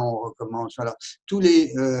 Et là, on recommence. Voilà. Tous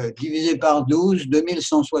les divisé par 12,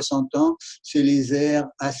 2160 ans, c'est les ères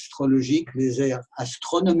astrologiques, les ères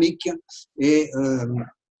astronomiques. Et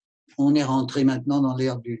on est rentré maintenant dans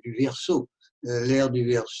l'ère du Verseau. L'ère du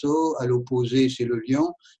Verseau, à l'opposé, c'est le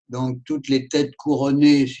Lion. Donc, toutes les têtes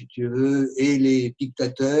couronnées, si tu veux, et les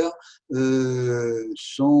dictateurs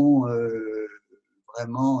sont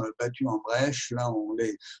vraiment battus en brèche. Là,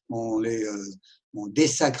 on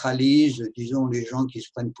désacralise, disons, les gens qui se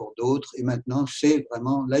prennent pour d'autres. Et maintenant, c'est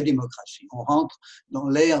vraiment la démocratie. On rentre dans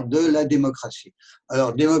l'ère de la démocratie.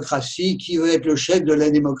 Alors, démocratie, qui veut être le chef de la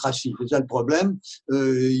démocratie? C'est ça le problème.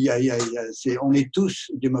 On est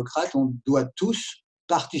tous démocrates, on doit tous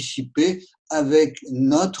participer avec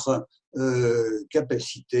notre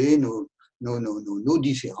capacité, nos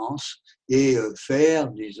différences, et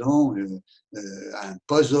faire, disons, un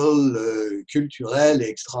puzzle culturel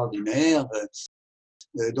extraordinaire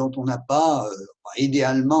dont on n'a pas,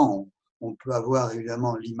 idéalement, on peut avoir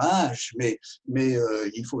évidemment l'image, mais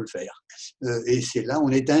il faut le faire. Et c'est là, on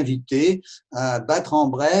est invité à battre en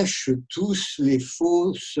brèche tous les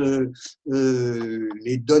fausses,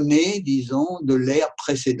 les données, disons, de l'ère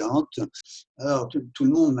précédente. Alors, tout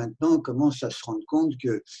le monde maintenant commence à se rendre compte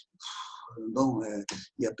que bon,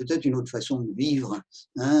 il y a peut-être une autre façon de vivre,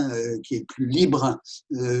 hein, qui est plus libre,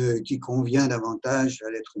 qui convient davantage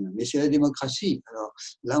à l'être humain. Mais c'est la démocratie. Alors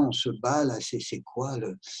là, on se bat, là, c'est quoi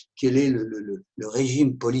quel est le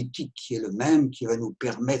régime politique qui est le même, qui va nous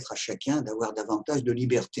permettre à chacun d'avoir davantage de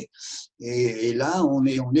liberté. Et là, on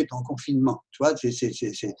est en confinement. Tu vois, c'est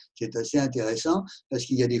assez intéressant parce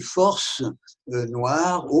qu'il y a des forces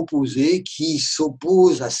noires opposées qui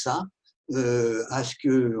s'opposent à ça, à ce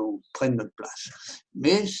qu'on prenne notre place.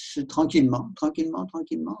 Mais tranquillement,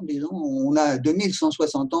 disons, on a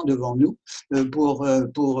 2160 ans devant nous pour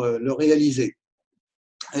le réaliser.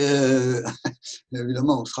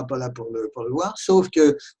 Évidemment, on ne sera pas là pour le voir, sauf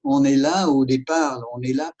qu'on est là au départ, on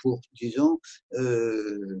est là pour, disons,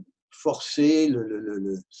 forcer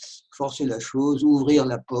forcer la chose, ouvrir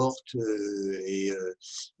la porte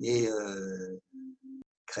et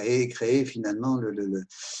créer finalement,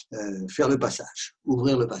 faire le passage,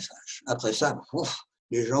 ouvrir le passage. Après ça,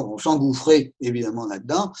 les gens vont s'engouffrer évidemment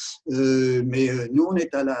là-dedans, mais nous on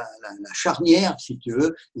est à la charnière, si tu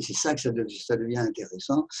veux, et c'est ça que ça devient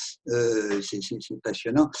intéressant, c'est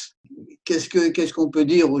passionnant. Qu'est-ce qu'on peut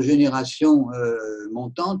dire aux générations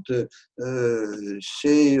montantes?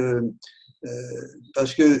 C'est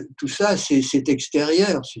parce que tout ça, c'est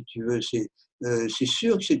extérieur, si tu veux. C'est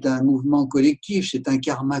sûr que c'est un mouvement collectif, c'est un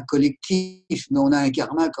karma collectif, mais on a un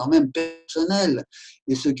karma quand même personnel.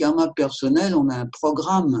 Et ce karma personnel, on a un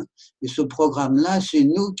programme. Et ce programme-là, c'est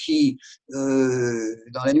nous qui,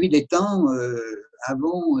 dans la nuit des temps,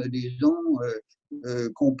 avons, disons,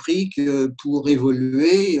 compris que pour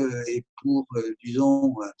évoluer et pour,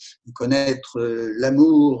 disons, connaître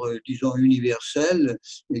l'amour, disons, universel,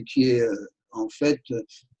 et qui est en fait,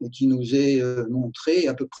 qui nous est montré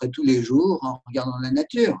à peu près tous les jours en regardant la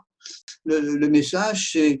nature. Le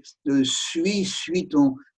message, c'est suis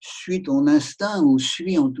ton instinct, ou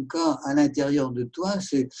suis en tout cas à l'intérieur de toi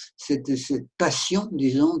cette passion,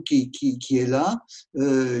 disons, qui est là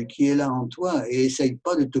en toi, et essaye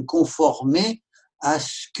pas de te conformer à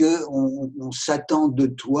ce qu'on s'attend de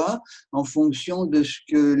toi en fonction de ce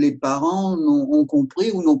que les parents ont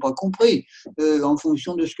compris ou n'ont pas compris, en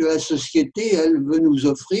fonction de ce que la société, elle, veut nous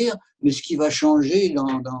offrir, mais ce qui va changer dans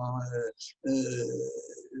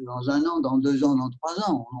un an, dans 2 ans, dans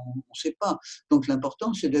 3 ans, on ne sait pas. Donc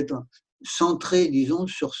l'important, c'est d'être centré, disons,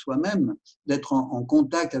 sur soi-même, d'être en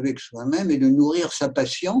contact avec soi-même et de nourrir sa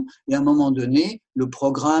passion. Et à un moment donné, le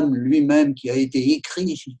programme lui-même qui a été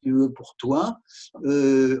écrit, si tu veux, pour toi,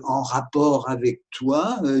 en rapport avec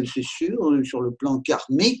toi, c'est sûr, sur le plan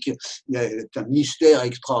karmique, il y a un mystère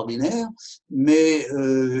extraordinaire, mais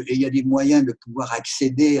et il y a des moyens de pouvoir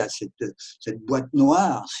accéder à cette boîte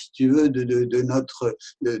noire, si tu veux, de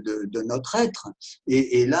notre être.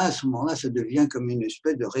 Et là, à ce moment-là, ça devient comme une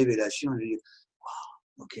espèce de révélation. Je dis,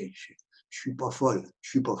 wow, ok, je suis pas folle, je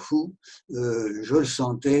suis pas fou, je le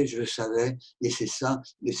sentais, je le savais, et c'est ça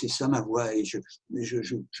ma voie. Et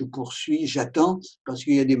je poursuis, j'attends, parce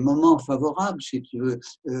qu'il y a des moments favorables, si tu veux,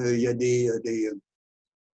 il y a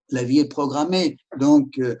la vie est programmée,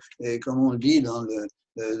 donc, comme on le dit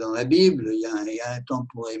dans la Bible. Il y a un temps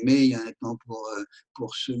pour aimer, il y a un temps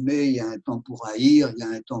pour semer, il y a un temps pour haïr, il y a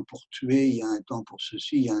un temps pour tuer, il y a un temps pour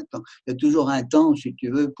ceci, il y a un temps. Il y a toujours un temps, si tu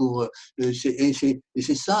veux, pour. Et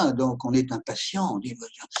c'est ça. Donc, on est impatient. On dit,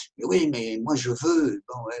 mais oui, mais moi je veux.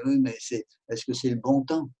 Bon, ouais, oui, mais est-ce que c'est le bon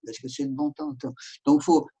temps? Est-ce que c'est le bon temps? Donc, il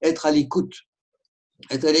faut être à l'écoute.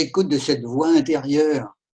 Être à l'écoute de cette voix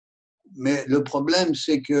intérieure. Mais le problème,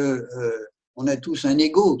 c'est que on a tous un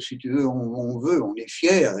ego, si tu veux, on veut, on est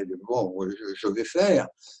fier, et bon, je vais faire.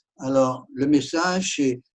 Alors, le message,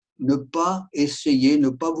 c'est ne pas essayer, ne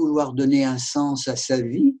pas vouloir donner un sens à sa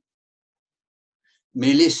vie,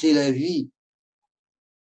 mais laisser la vie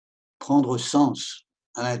prendre sens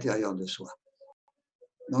à l'intérieur de soi.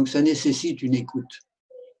 Donc, ça nécessite une écoute.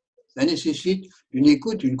 Ça nécessite une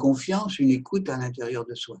écoute, une confiance, une écoute à l'intérieur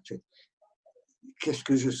de soi. Qu'est-ce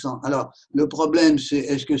que je sens? Alors, le problème, c'est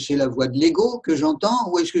est-ce que c'est la voix de l'ego que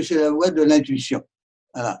j'entends ou est-ce que c'est la voix de l'intuition?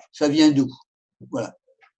 Voilà, ça vient d'où? Voilà.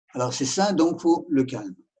 Alors, c'est ça, donc, il faut le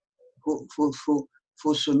calme.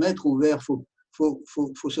 Faut se mettre ouvert, faut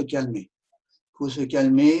se calmer. Faut se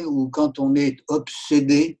calmer, ou quand on est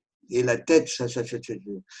obsédé, et la tête,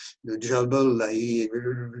 le jabble, là,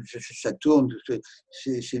 ça tourne,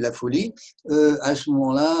 c'est la folie. À ce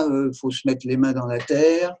moment-là, faut se mettre les mains dans la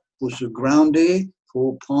terre, faut se grounder,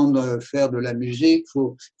 faut faire de la musique,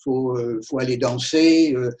 faut aller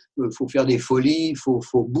danser, faut faire des folies, faut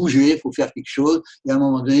bouger, faut faire quelque chose. Et à un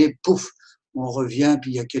moment donné, pouf, on revient,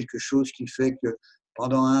 puis il y a quelque chose qui fait que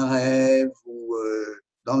pendant un rêve ou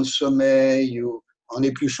dans le sommeil ou en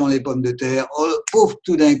épluchant les pommes de terre, oh, pouf,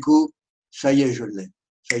 tout d'un coup, ça y est, je l'ai.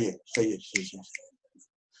 Ça y est.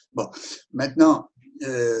 Bon, maintenant,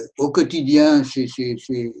 au quotidien,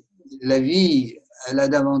 la vie, elle a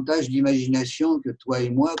davantage d'imagination que toi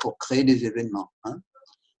et moi pour créer des événements. Hein.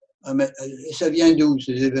 Mais ça vient d'où,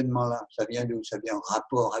 ces événements-là? Ça vient d'où? Ça vient en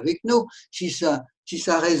rapport avec nous. Si ça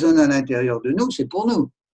résonne à l'intérieur de nous, c'est pour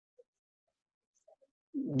nous.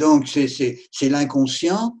 Donc, c'est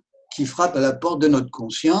l'inconscient qui frappe à la porte de notre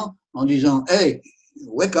conscient en disant « Hey,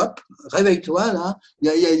 wake up, réveille-toi, là, il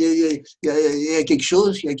y a quelque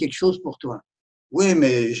chose pour toi. » Oui,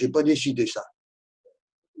 mais je n'ai pas décidé ça.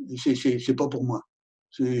 C'est pas pour moi.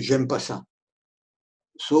 J'aime pas ça.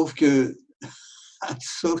 Sauf que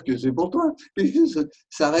c'est pour toi.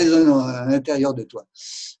 Ça résonne à l'intérieur de toi.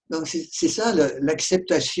 Donc, c'est ça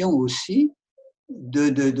l'acceptation aussi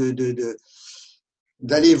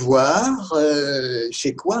d'aller voir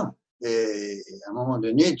c'est quoi. Et à un moment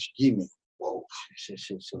donné, tu te dis, mais wow,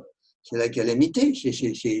 c'est la calamité,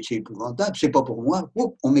 c'est épouvantable, c'est pas pour moi.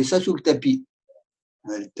 Oups, on met ça sous le tapis.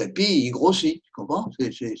 Le tapis, il grossit, tu comprends?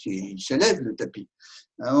 Il s'élève, le tapis.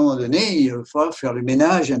 À un moment donné, il va falloir faire le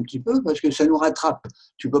ménage un petit peu parce que ça nous rattrape.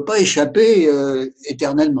 Tu ne peux pas échapper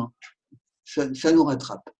éternellement. Ça nous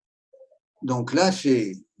rattrape. Donc là,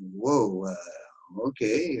 c'est wow, ok,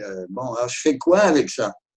 bon, alors je fais quoi avec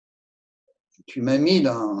ça? Tu m'as mis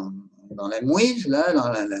dans la mouise, là, dans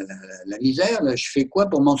la misère, là, je fais quoi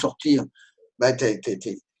pour m'en sortir? Bah,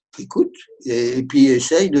 écoute, et puis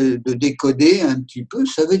essaye de décoder un petit peu,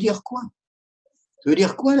 ça veut dire quoi? Ça veut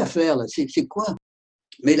dire quoi l'affaire, là? C'est quoi?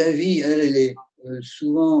 Mais la vie, elle est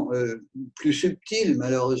souvent plus subtile,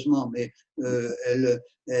 malheureusement, mais elle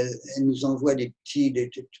nous envoie tu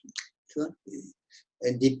vois,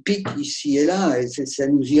 des pics ici et là, et ça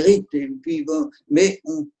nous irrite. Et puis, bon, mais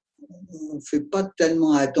on ne fait pas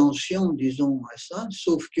tellement attention, disons, à ça,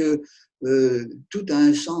 sauf que tout a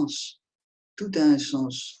un sens. Tout a un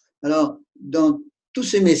sens. Alors, dans tous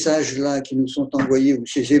ces messages-là qui nous sont envoyés, ou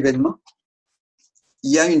ces événements,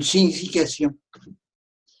 il y a une signification.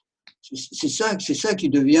 C'est ça qui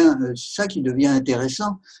devient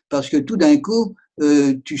intéressant, parce que tout d'un coup,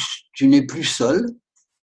 tu n'es plus seul,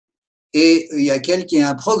 et il y a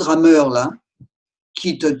un programmeur là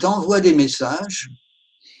qui t'envoie des messages,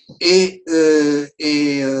 et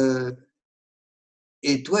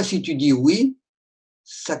toi, si tu dis oui,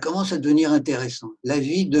 ça commence à devenir intéressant. La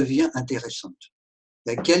vie devient intéressante. Il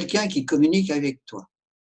y a quelqu'un qui communique avec toi.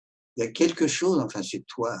 Il y a quelque chose, enfin c'est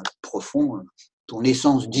toi profond, ton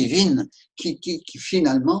essence divine, qui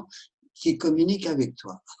finalement qui communique avec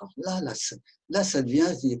toi. Alors là, ça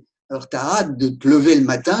devient. Alors tu as hâte de te lever le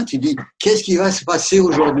matin, tu dis qu'est-ce qui va se passer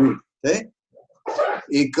aujourd'hui?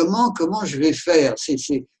 Et comment je vais faire? Tu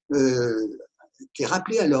es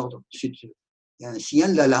rappelé à l'ordre. Il y a un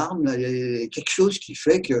signal d'alarme, quelque chose qui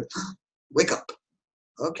fait que wake up.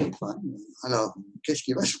 Ok, fine. Alors, qu'est-ce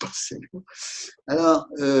qui va se passer? Alors,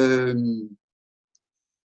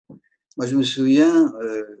 moi, je me souviens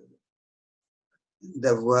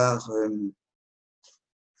d'avoir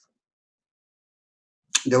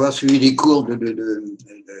d'avoir suivi des cours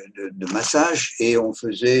de massage et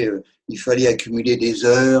il fallait accumuler des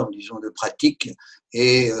heures, disons, de pratique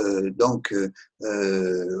et donc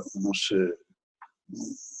on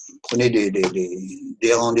prenait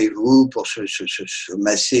des rendez-vous pour se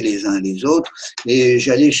masser les uns les autres et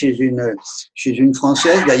j'allais chez une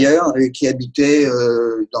Française d'ailleurs qui habitait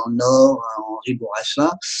dans le Nord, à Henri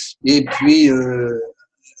Bourassa et puis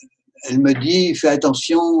elle me dit, fais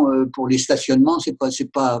attention pour les stationnements, c'est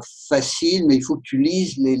pas facile, mais il faut que tu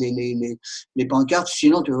lises les pancartes,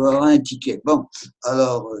 sinon tu vas avoir un ticket. Bon,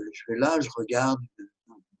 alors je vais là, je regarde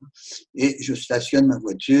et je stationne ma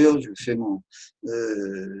voiture, je fais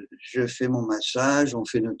mon massage, on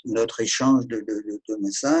fait notre échange de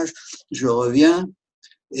massage, je reviens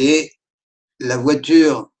et la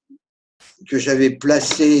voiture que j'avais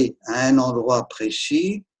placée à un endroit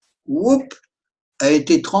précis, whoop, a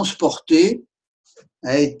été transportée,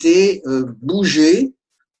 a été bougée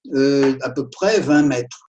à peu près 20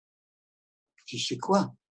 mètres. Je sais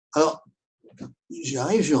quoi. Alors,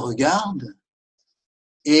 j'arrive, je regarde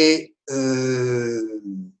et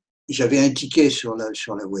j'avais un ticket sur la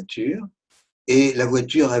voiture et la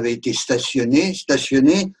voiture avait été stationnée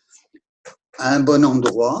à un bon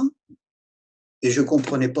endroit et je ne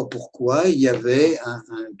comprenais pas pourquoi il y avait un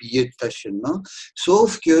billet de stationnement,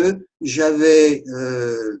 sauf que j'avais,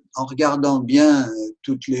 en regardant bien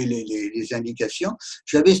toutes les indications,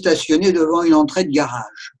 j'avais stationné devant une entrée de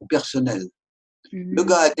garage personnelle. Le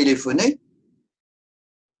gars a téléphoné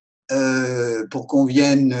pour qu'on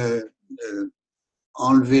vienne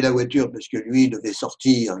enlever la voiture parce que lui devait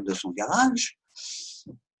sortir de son garage.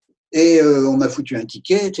 Et on m'a foutu un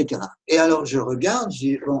ticket, etc. Et alors je regarde, je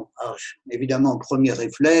dis, bon, alors, évidemment, premier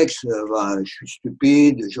réflexe, je suis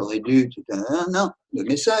stupide, j'aurais dû, etc. Non, le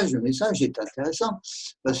message est intéressant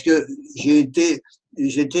parce que j'étais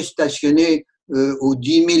stationné au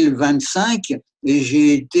 10 025 et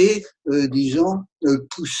j'ai été, disons,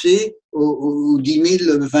 poussé au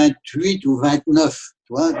 10 028 ou 29.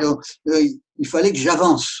 Tu vois. Donc, il fallait que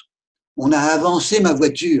j'avance. On a avancé ma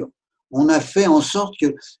voiture. On a fait en sorte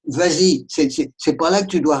que, vas-y, c'est pas là que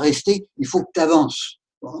tu dois rester, il faut que tu avances.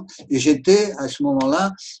 Et j'étais à ce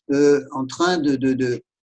moment-là en train de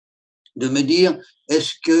me dire,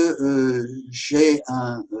 est-ce que j'ai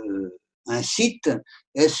un site,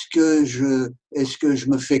 est-ce que je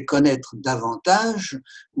me fais connaître davantage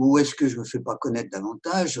ou est-ce que je me fais pas connaître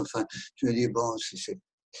davantage? Enfin, je me dis, bon, c'est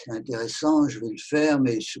intéressant, je vais le faire,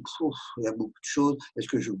 mais il y a beaucoup de choses. Est-ce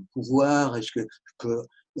que je vais pouvoir? Est-ce que je peux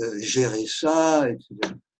gérer ça, etc.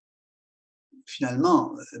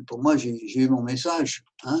 Finalement, pour moi, j'ai eu mon message.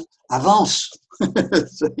 Hein, avance,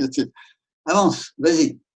 avance,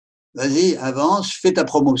 vas-y, avance, fais ta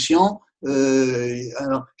promotion.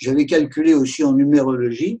 Alors, j'avais calculé aussi en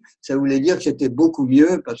numérologie, ça voulait dire que c'était beaucoup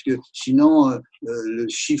mieux parce que sinon, le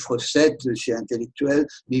chiffre 7, c'est intellectuel,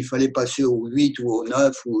 mais il fallait passer au 8 ou au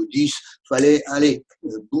 9 ou au 10, il fallait aller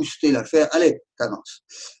booster l'affaire, allez, t'avances.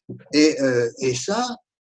 Et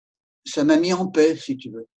ça m'a mis en paix, si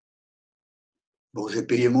tu veux. Bon, j'ai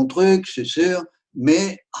payé mon truc, c'est sûr,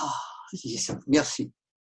 mais merci.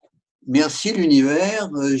 Merci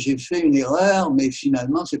l'univers, j'ai fait une erreur, mais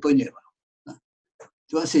finalement, c'est pas une erreur.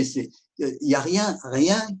 Tu vois, il n'y a rien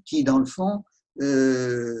qui, dans le fond,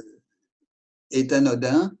 est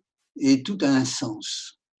anodin et tout a un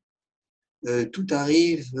sens. Tout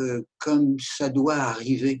arrive comme ça doit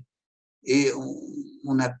arriver. Et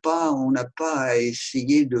on n'a pas à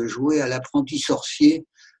essayer de jouer à l'apprenti sorcier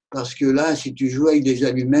parce que là, si tu joues avec des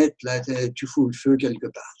allumettes, là, tu fous le feu quelque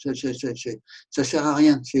part. Ça sert à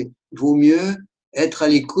rien. Il vaut mieux être à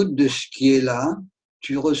l'écoute de ce qui est là.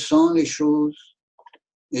 Tu ressens les choses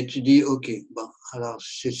et tu dis, ok, bon, alors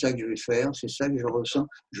c'est ça que je vais faire, c'est ça que je ressens,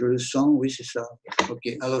 je le sens, oui, c'est ça. Ok,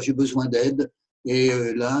 alors j'ai besoin d'aide et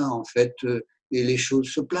là, en fait, et les choses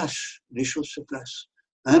se placent.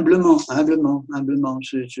 Humblement,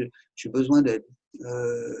 j'ai besoin d'aide.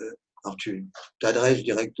 Alors tu t'adresses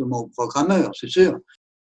directement au programmeur, c'est sûr.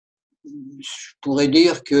 Je pourrais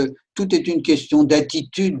dire que tout est une question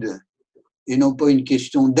d'attitude et non pas une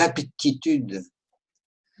question d'aptitude.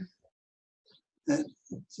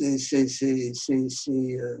 C'est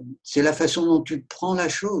la façon dont tu prends la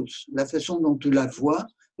chose, la façon dont tu la vois,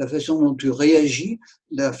 la façon dont tu réagis,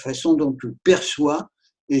 la façon dont tu perçois,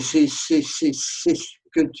 et c'est ce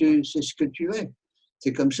que tu es.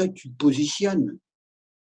 C'est comme ça que tu te positionnes,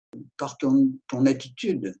 par ton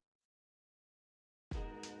attitude.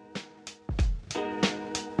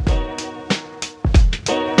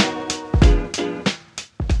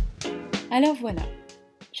 Alors voilà,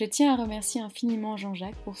 je tiens à remercier infiniment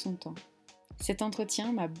Jean-Jacques pour son temps. Cet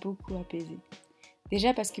entretien m'a beaucoup apaisée.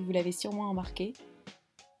 Déjà parce que vous l'avez sûrement remarqué,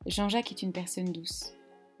 Jean-Jacques est une personne douce,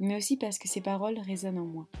 mais aussi parce que ses paroles résonnent en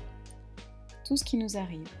moi. Tout ce qui nous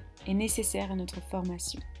arrive est nécessaire à notre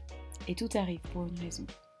formation, et tout arrive pour une raison.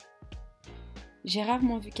 J'ai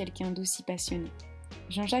rarement vu quelqu'un d'aussi passionné.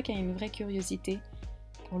 Jean-Jacques a une vraie curiosité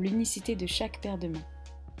pour l'unicité de chaque paire de mains.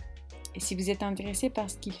 Et si vous êtes intéressé par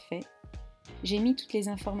ce qu'il fait, j'ai mis toutes les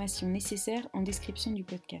informations nécessaires en description du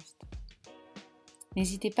podcast.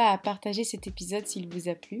 N'hésitez pas à partager cet épisode s'il vous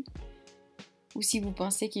a plu ou si vous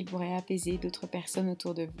pensez qu'il pourrait apaiser d'autres personnes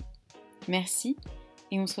autour de vous. Merci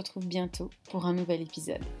et on se retrouve bientôt pour un nouvel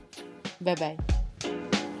épisode. Bye bye.